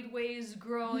sideways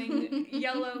growing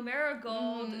yellow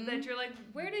marigold that you're like,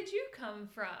 where did you come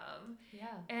from? Yeah.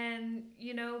 And,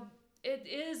 it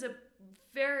is a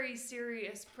very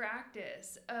serious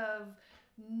practice of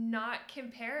not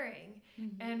comparing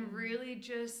and really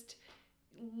just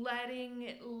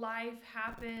letting life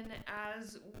happen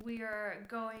as we are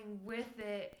going with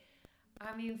it.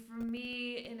 I mean, for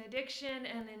me, in addiction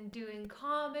and in doing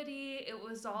comedy, it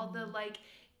was all the like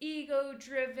ego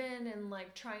driven and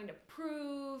like trying to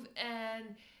prove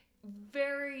and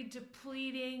very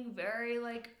depleting, very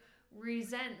like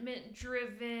resentment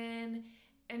driven.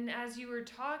 And as you were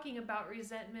talking about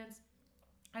resentments,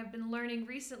 I've been learning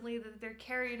recently that they're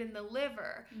carried in the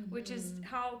liver, which is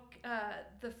how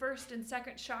the first and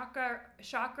second chakra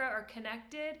are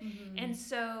connected. And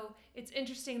so it's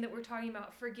interesting that we're talking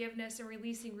about forgiveness and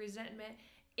releasing resentment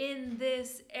in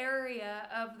this area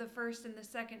of the first and the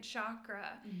second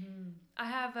chakra. I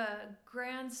have a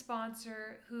grand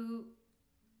sponsor who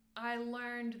I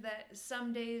learned that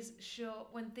some days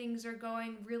when things are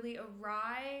going really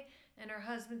awry and her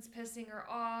husband's pissing her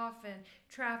off and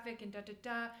traffic and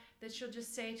that she'll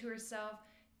just say to herself,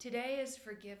 today is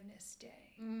forgiveness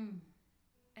day.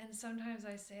 And sometimes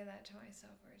I say that to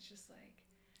myself, where it's just like,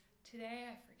 today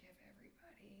I forgive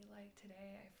everybody. Like,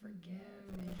 today I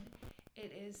forgive. And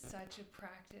it is such a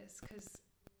practice because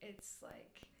it's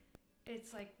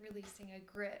like releasing a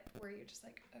grip where you're just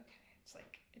like, okay, it's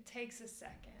like, it takes a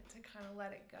second to kind of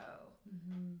let it go.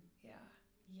 Yeah.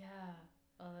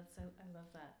 Oh, I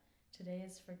love that. Today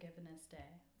is forgiveness day.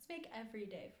 Let's make every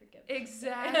day forgiveness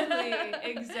Exactly.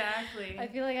 Exactly. I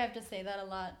feel like I have to say that a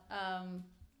lot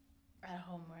at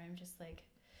home, where I'm just like,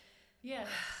 yes.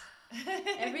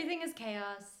 Everything is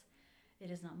chaos. It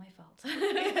is not my fault.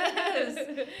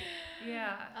 Yes.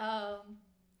 Yeah.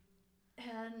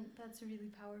 And that's really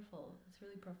powerful. It's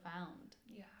really profound.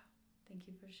 Yeah. Thank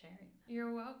you for sharing.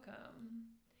 You're welcome.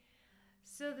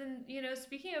 So then,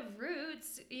 speaking of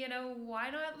roots, why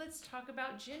not let's talk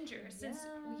about ginger, since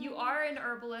you are an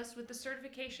herbalist with the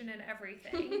certification and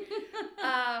everything.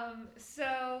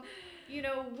 So,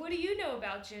 what do you know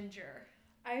about ginger?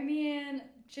 I mean,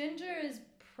 ginger is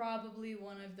probably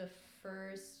one of the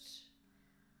first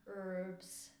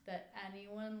herbs that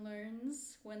anyone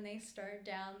learns when they start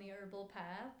down the herbal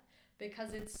path,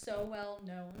 because it's so well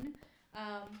known,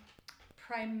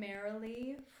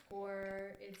 primarily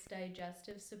for its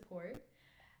digestive support.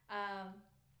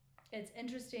 It's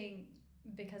interesting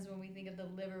because when we think of the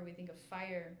liver, we think of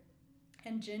fire,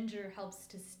 and ginger helps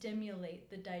to stimulate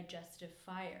the digestive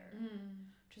fire,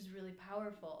 which is really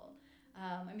powerful.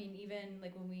 I mean, even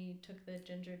like when we took the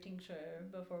ginger tincture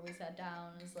before we sat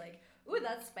down, it's like, ooh,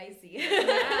 that's spicy.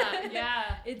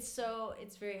 Yeah. It's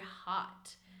very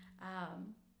hot.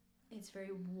 It's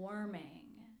very warming.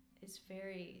 It's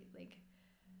very like,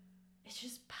 it's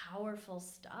just powerful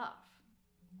stuff.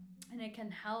 And it can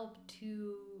help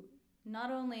to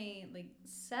not only like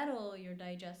settle your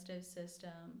digestive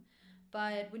system,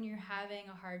 but when you're having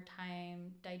a hard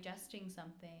time digesting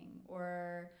something,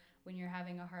 or when you're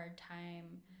having a hard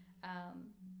time,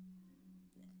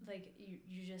 like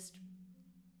you just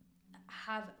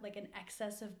have like an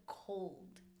excessive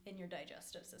cold in your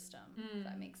digestive system, if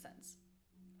that makes sense.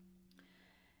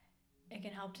 It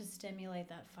can help to stimulate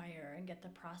that fire and get the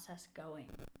process going.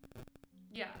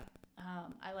 Yeah.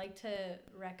 I like to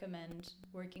recommend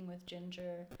working with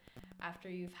ginger after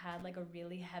you've had like a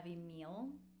really heavy meal,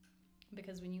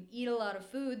 because when you eat a lot of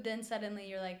food, then suddenly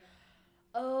you're like,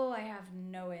 oh, I have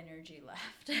no energy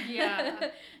left. Yeah.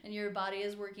 And your body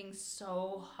is working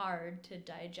so hard to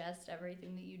digest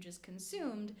everything that you just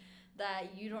consumed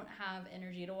that you don't have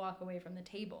energy to walk away from the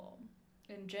table.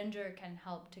 And ginger can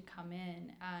help to come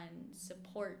in and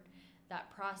support that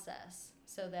process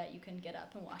so that you can get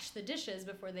up and wash the dishes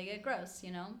before they get gross,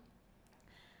 you know?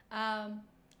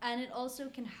 And it also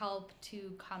can help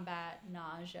to combat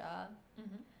nausea.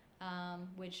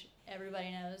 Which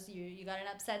everybody knows. You got an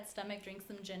upset stomach, drink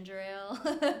some ginger ale.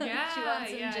 Yeah, Chew on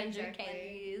some ginger exactly.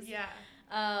 candies. Yeah.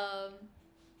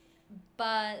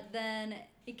 But then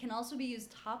it can also be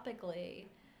used topically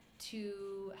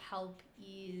to help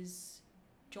ease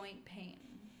joint pain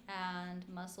and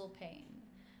muscle pain.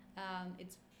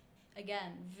 It's,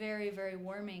 again, very, very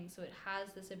warming, so it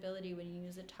has this ability when you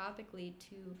use it topically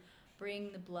to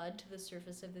bring the blood to the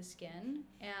surface of the skin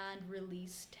and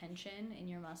release tension in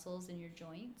your muscles and your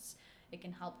joints. It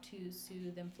can help to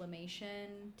soothe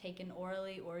inflammation, taken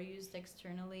orally or used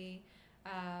externally.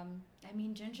 I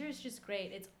mean, ginger is just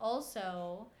great. It's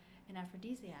also an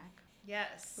aphrodisiac.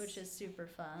 Yes. Which is super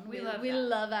fun. We We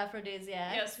love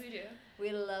aphrodisiacs. Yes, we do.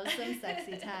 We love some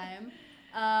sexy time.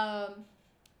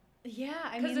 Yeah,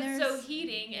 I Because mean, it's there's so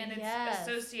heating, and it's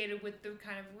associated with the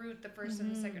kind of root, the first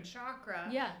and the second chakra.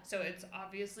 Yeah. So it's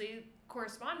obviously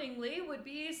correspondingly would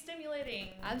be stimulating.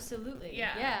 Absolutely.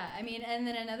 Yeah. Yeah. I mean, and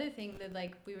then another thing that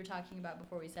like we were talking about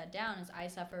before we sat down is I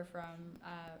suffer from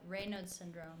Raynaud's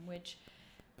syndrome, which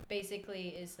basically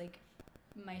is like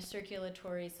my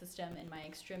circulatory system in my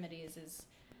extremities is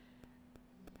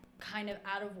kind of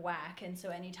out of whack, and so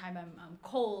anytime I'm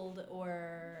cold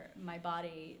or my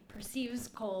body perceives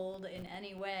cold in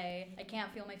any way, I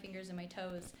can't feel my fingers and my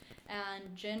toes.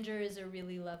 And ginger is a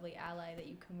really lovely ally that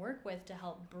you can work with to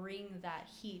help bring that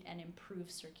heat and improve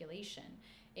circulation.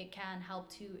 It can help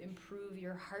to improve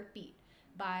your heartbeat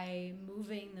by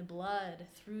moving the blood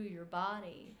through your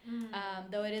body.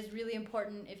 Though it is really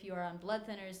important if you are on blood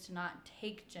thinners to not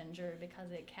take ginger,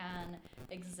 because it can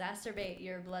exacerbate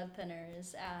your blood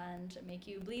thinners and make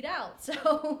you bleed out.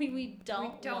 So we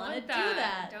don't want to do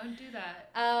that. Don't do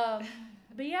that.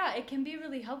 But yeah, it can be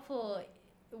really helpful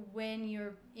when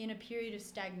you're in a period of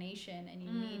stagnation and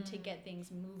you need to get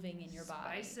things moving in your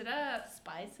body. Spice it up.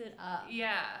 Spice it up.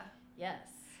 Yeah. Yes.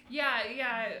 Yeah.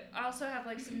 I also have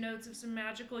like some notes of some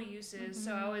magical uses.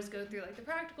 So I always go through like the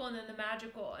practical and then the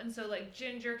magical. And so like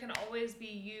ginger can always be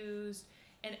used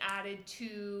and added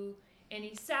to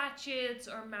any sachets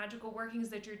or magical workings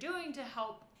that you're doing to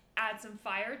help add some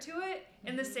fire to it.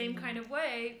 In the same kind of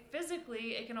way,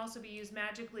 physically, it can also be used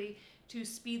magically to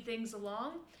speed things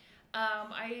along.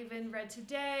 I even read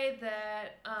today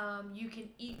that you can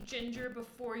eat ginger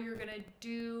before you're going to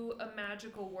do a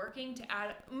magical working to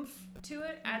add oomph to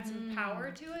it, add some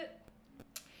power to it.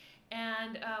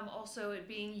 And also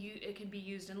it can be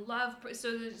used in love.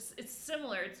 So it's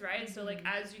similar, right? So like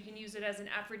as you can use it as an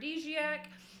aphrodisiac,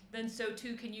 then so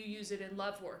too can you use it in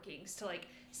love workings to like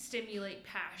stimulate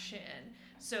passion.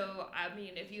 So I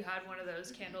mean, if you had one of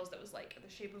those candles that was like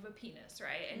the shape of a penis,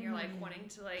 right? And you're like wanting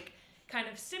to like kind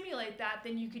of stimulate that,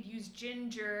 then you could use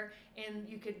ginger and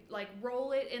you could like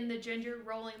roll it in the ginger,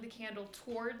 rolling the candle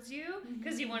towards you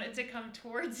because you want it to come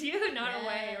towards you, not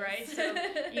away, right? So,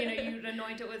 you'd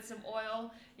anoint it with some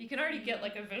oil. you can already get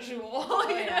like a visual. Oh,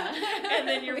 yeah. And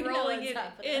then you're We know rolling what's it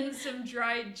happening. in some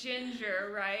dried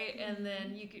ginger, right? And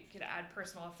then you could add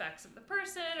personal effects of the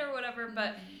person or whatever,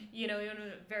 but you know, in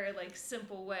a very like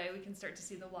simple way, we can start to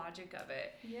see the logic of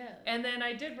it. Yeah. And then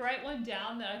I did write one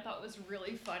down that I thought was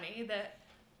really funny that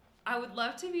I would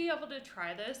love to be able to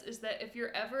try this, is that if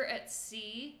you're ever at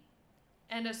sea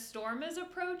and a storm is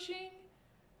approaching,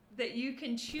 that you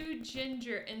can chew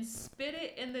ginger and spit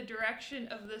it in the direction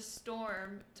of the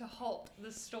storm to halt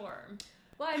the storm.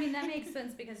 Well, I mean, that makes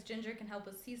sense because ginger can help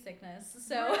with seasickness.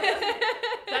 So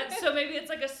So maybe it's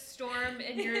like a storm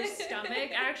in your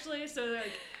stomach, actually. So they're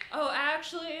like, oh,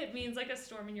 actually, it means like a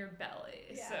storm in your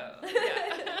belly. Yeah. So,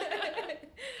 yeah.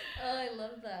 Oh, I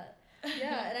love that.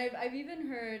 Yeah, and I've even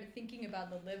heard, thinking about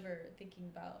the liver, thinking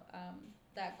about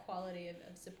that quality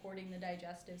of supporting the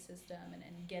digestive system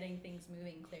and getting things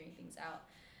moving, clearing things out,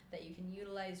 that you can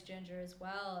utilize ginger as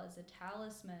well as a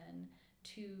talisman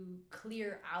to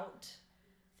clear out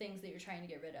things that you're trying to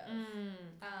get rid of,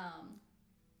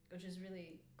 which is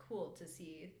really cool to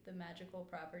see the magical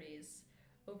properties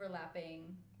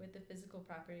overlapping with the physical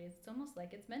properties. It's almost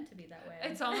like it's meant to be that way.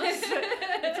 It's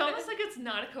almost like it's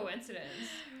not a coincidence.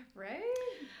 Right?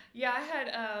 Yeah, I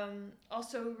had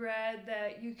also read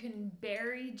that you can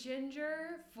bury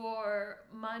ginger for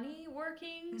money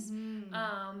workings.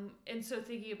 And so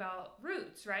thinking about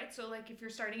roots, right? So like if you're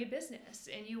starting a business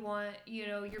and you want, you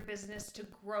know, your business to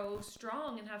grow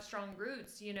strong and have strong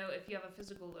roots, you know, if you have a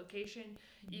physical location,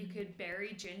 you could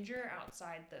bury ginger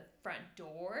outside the front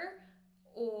door,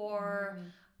 or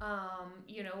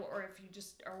you know, or if you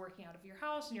just are working out of your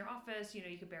house in your office, you know,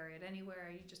 you could bury it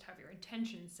anywhere. You just have your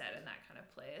intention set in that kind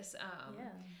of place.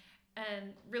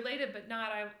 And related but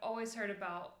not, I've always heard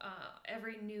about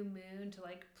every new moon to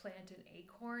like plant an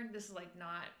acorn. This is like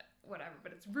not whatever,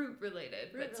 but it's root related.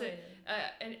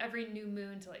 And every new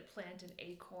moon to like plant an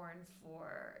acorn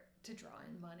to draw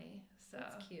in money. So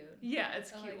that's cute. Yeah,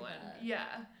 it's a cute like one. That.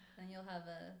 Yeah. And you'll have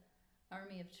a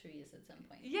army of trees at some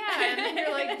point. Yeah, and then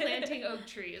you're like planting oak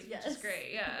trees, which is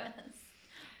great. Yeah. Yes.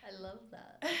 I love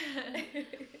that.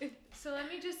 So let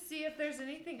me just see if there's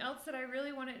anything else that I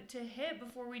really wanted to hit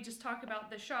before we just talk about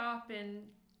the shop. And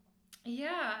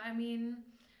yeah, I mean,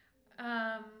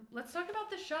 let's talk about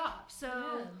the shop.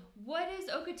 So what is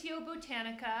Ocotillo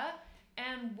Botanica,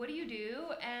 and what do you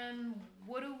do, and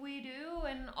what do we do,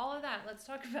 and all of that? Let's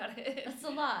talk about it. That's a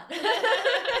lot.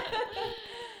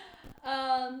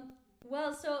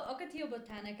 Well, so Ocotillo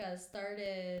Botanica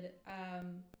started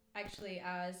actually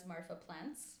as Marfa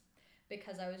plants,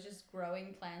 because I was just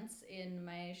growing plants in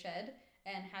my shed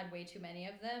and had way too many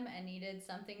of them and needed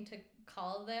something to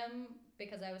call them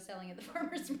because I was selling at the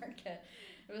farmer's market.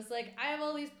 It was like, I have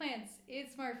all these plants.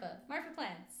 It's Marfa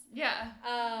plants. Yeah.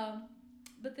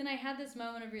 But then I had this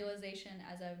moment of realization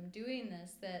as I'm doing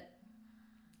this that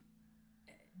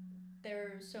there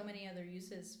are so many other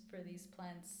uses for these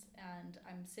plants, and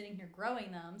I'm sitting here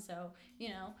growing them, so, you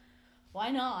know,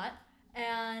 why not?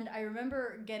 And I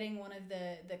remember getting one of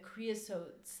the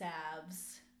creosote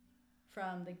salves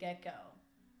from the get-go,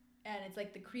 and it's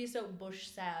like the creosote bush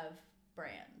salve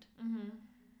brand.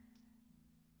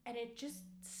 And it just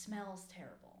smells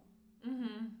terrible.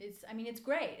 It's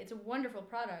great. It's a wonderful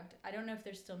product. I don't know if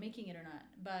they're still making it or not,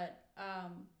 but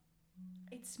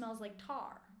it smells like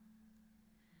tar,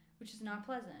 which is not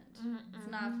pleasant. It's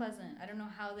not pleasant. I don't know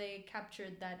how they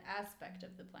captured that aspect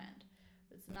of the plant.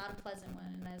 It's not a pleasant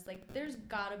one. And I was like, there's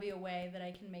got to be a way that I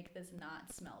can make this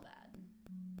not smell bad.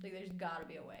 Like, there's got to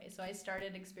be a way. So I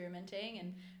started experimenting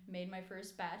and made my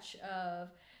first batch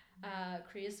of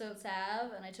creosote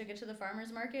salve, and I took it to the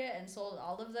farmer's market and sold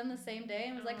all of them the same day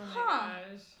and was like,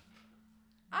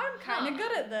 I'm kind of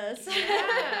good at this.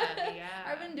 Yeah.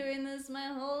 I've been doing this my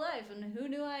whole life, and who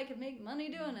knew I could make money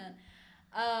doing it?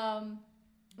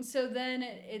 So then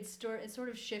it sort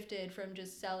of shifted from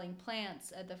just selling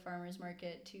plants at the farmer's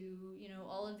market to, you know,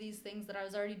 all of these things that I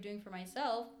was already doing for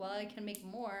myself. Well, I can make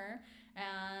more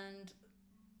and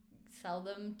sell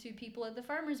them to people at the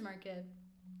farmer's market.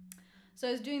 So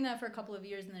I was doing that for a couple of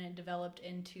years, and then it developed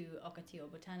into Ocotillo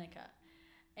Botanica.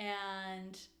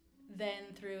 And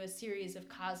then through a series of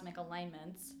cosmic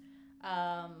alignments,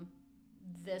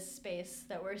 this space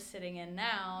that we're sitting in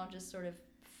now just sort of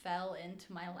fell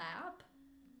into my lap.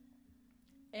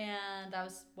 And that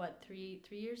was, what, 3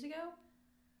 years ago?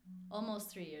 Almost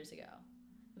 3 years ago.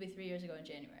 It'll be 3 years ago in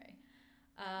January.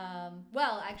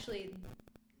 Well, actually,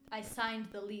 I signed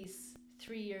the lease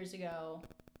 3 years ago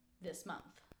this month.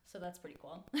 So that's pretty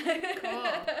cool. Cool.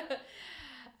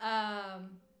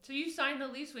 So you signed the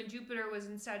lease when Jupiter was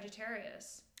in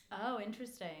Sagittarius. Oh,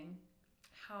 interesting.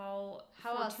 how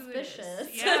auspicious.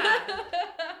 Yeah.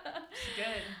 It's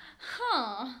good.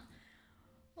 Huh.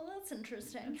 Well, that's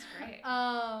interesting. That's great.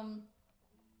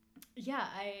 Yeah,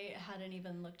 I hadn't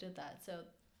even looked at that. So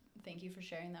thank you for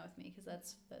sharing that with me, because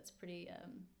that's pretty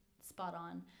spot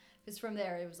on. Because from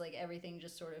there, it was like everything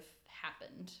just sort of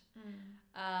happened.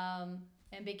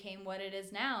 And became what it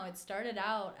is now. It started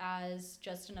out as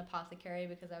just an apothecary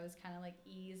because I was kind of like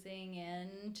easing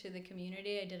into the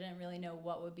community. I didn't really know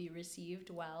what would be received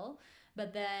well.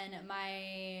 But then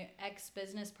my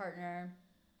ex-business partner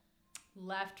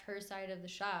left her side of the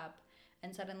shop,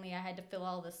 and suddenly I had to fill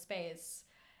all the space,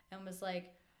 and was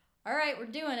like, all right, we're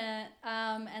doing it.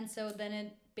 And so then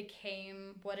it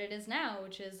became what it is now,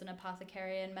 which is an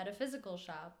apothecary and metaphysical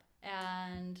shop.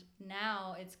 And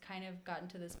now it's kind of gotten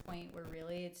to this point where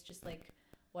really it's just like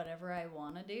whatever I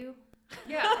want to do.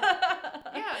 Yeah.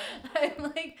 Yeah. I'm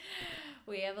like,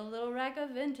 we have a little rack of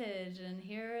vintage, and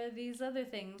here are these other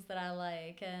things that I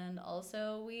like. And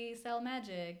also we sell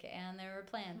magic, and there are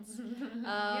plants.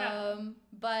 Yeah.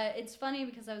 But it's funny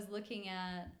because I was looking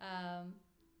at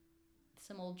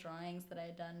some old drawings that I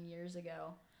had done years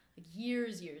ago, like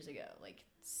years ago, like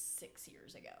 6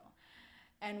 years ago.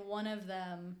 And one of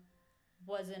them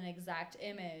was an exact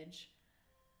image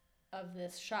of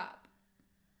this shop.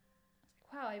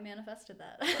 I was like, wow, I manifested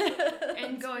that.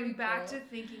 And going back to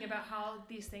thinking about how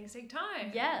these things take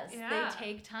time. Yes, yeah. They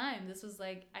take time. This was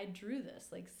like, I drew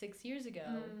this like 6 years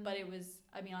ago, but it was,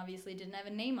 I mean, obviously didn't have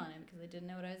a name on it because I didn't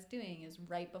know what I was doing. It was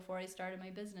right before I started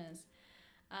my business.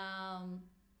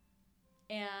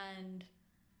 And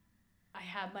I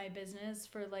had my business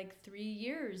for like 3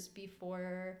 years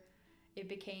before it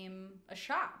became a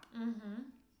shop.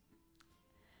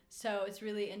 So it's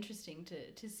really interesting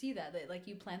to see that like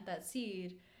you plant that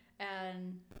seed,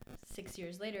 and 6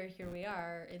 years later, here we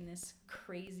are in this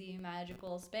crazy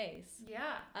magical space.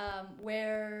 Yeah.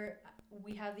 Where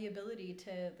we have the ability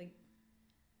to like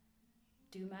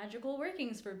do magical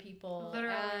workings for people.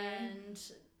 Literally. And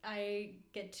I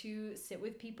get to sit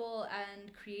with people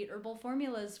and create herbal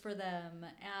formulas for them,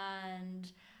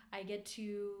 and I get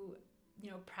to,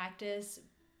 practice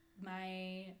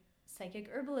my psychic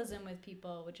herbalism with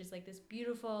people, which is like this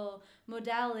beautiful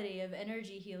modality of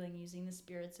energy healing using the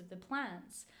spirits of the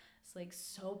plants. It's like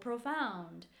so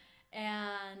profound.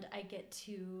 And I get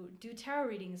to do tarot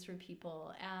readings for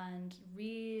people and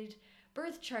read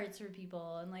birth charts for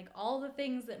people, and like all the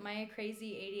things that my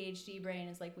crazy ADHD brain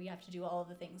is like, we have to do all of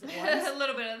the things at once. A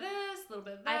little bit of this, a little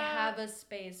bit of that. I have a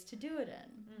space to do it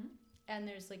in. And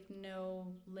there's like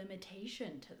no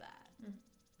limitation to that,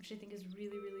 which I think is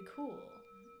really, really cool.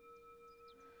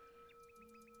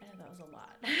 I know that was a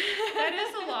lot. That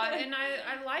is a lot, and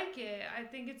I like it. I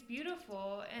think it's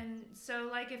beautiful. And so,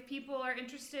 like, if people are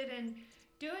interested in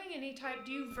doing any type,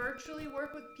 do you virtually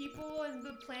work with people and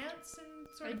the plants and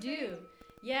sort of I do. thing?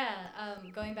 Yeah.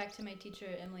 Going back to my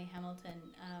teacher, Emily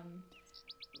Hamilton,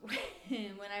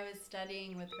 when I was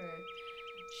studying with her,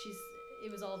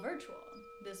 it was all virtual.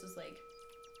 This was like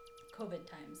COVID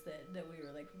times that we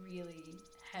were like really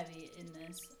heavy in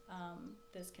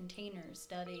this container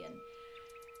study,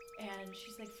 and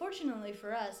she's like, fortunately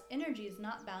for us, energy is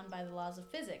not bound by the laws of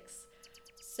physics.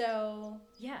 So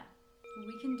yeah,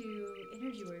 we can do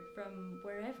energy work from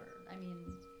wherever. I mean,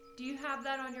 do you have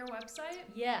that on your website?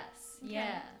 Yes. Okay.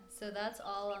 Yeah. So that's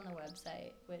all on the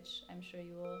website, which I'm sure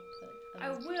you will put. I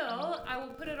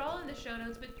will put it all in the show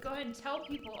notes, but go ahead and tell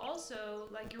people also,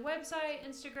 like, your website,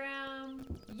 Instagram.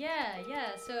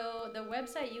 Yeah. So the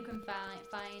website you can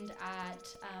find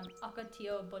at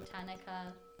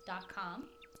ocotillobotanica.com.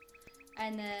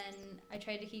 And then I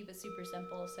tried to keep it super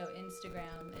simple, so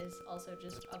Instagram is also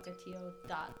just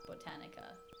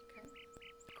ocotillo.botanica. Okay.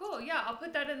 Cool. Yeah, I'll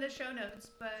put that in the show notes.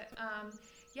 But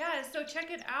yeah, so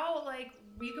check it out. Like,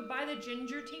 you could buy the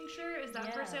ginger tincture. Is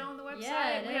that for sale on the website?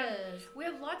 Yeah, it is. We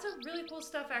have lots of really cool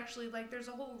stuff, actually. Like, there's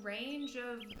a whole range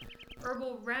of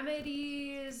herbal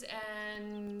remedies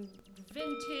and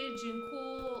vintage and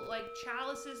cool, like,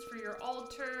 chalices for your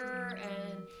altar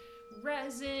and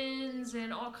resins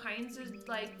and all kinds of,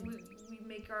 like, we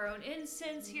make our own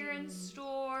incense here in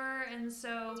store, and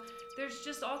so there's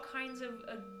just all kinds of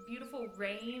a beautiful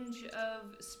range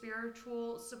of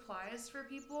spiritual supplies for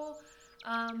people.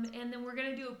 And then we're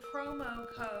gonna do a promo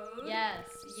code.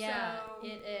 Yes, yeah. So,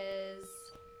 it is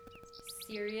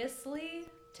seriously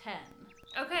 10.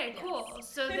 Okay, cool.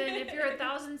 Yes. So then if you're a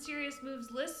 1,000 Serious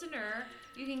Moves listener,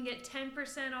 you can get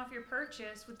 10% off your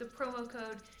purchase with the promo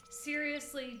code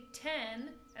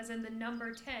Seriously10, as in the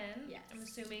number 10, Yes. I'm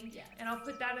assuming. Yes. And I'll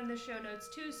put that in the show notes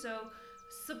too. So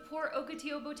support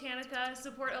Ocotillo Botanica,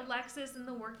 support Alexis and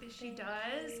the work that she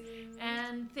does.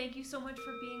 And thank you so much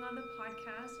for being on the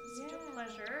podcast. It was such a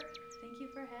pleasure. Thank you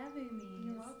for having me.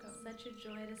 You're welcome. Such a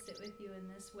joy to sit with you in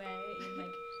this way, in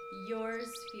like your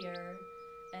sphere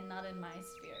and not in my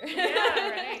sphere.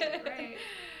 Yeah, right.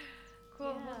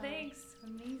 Cool. Yeah. Well, thanks.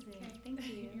 Amazing. Thank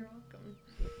you. You're welcome.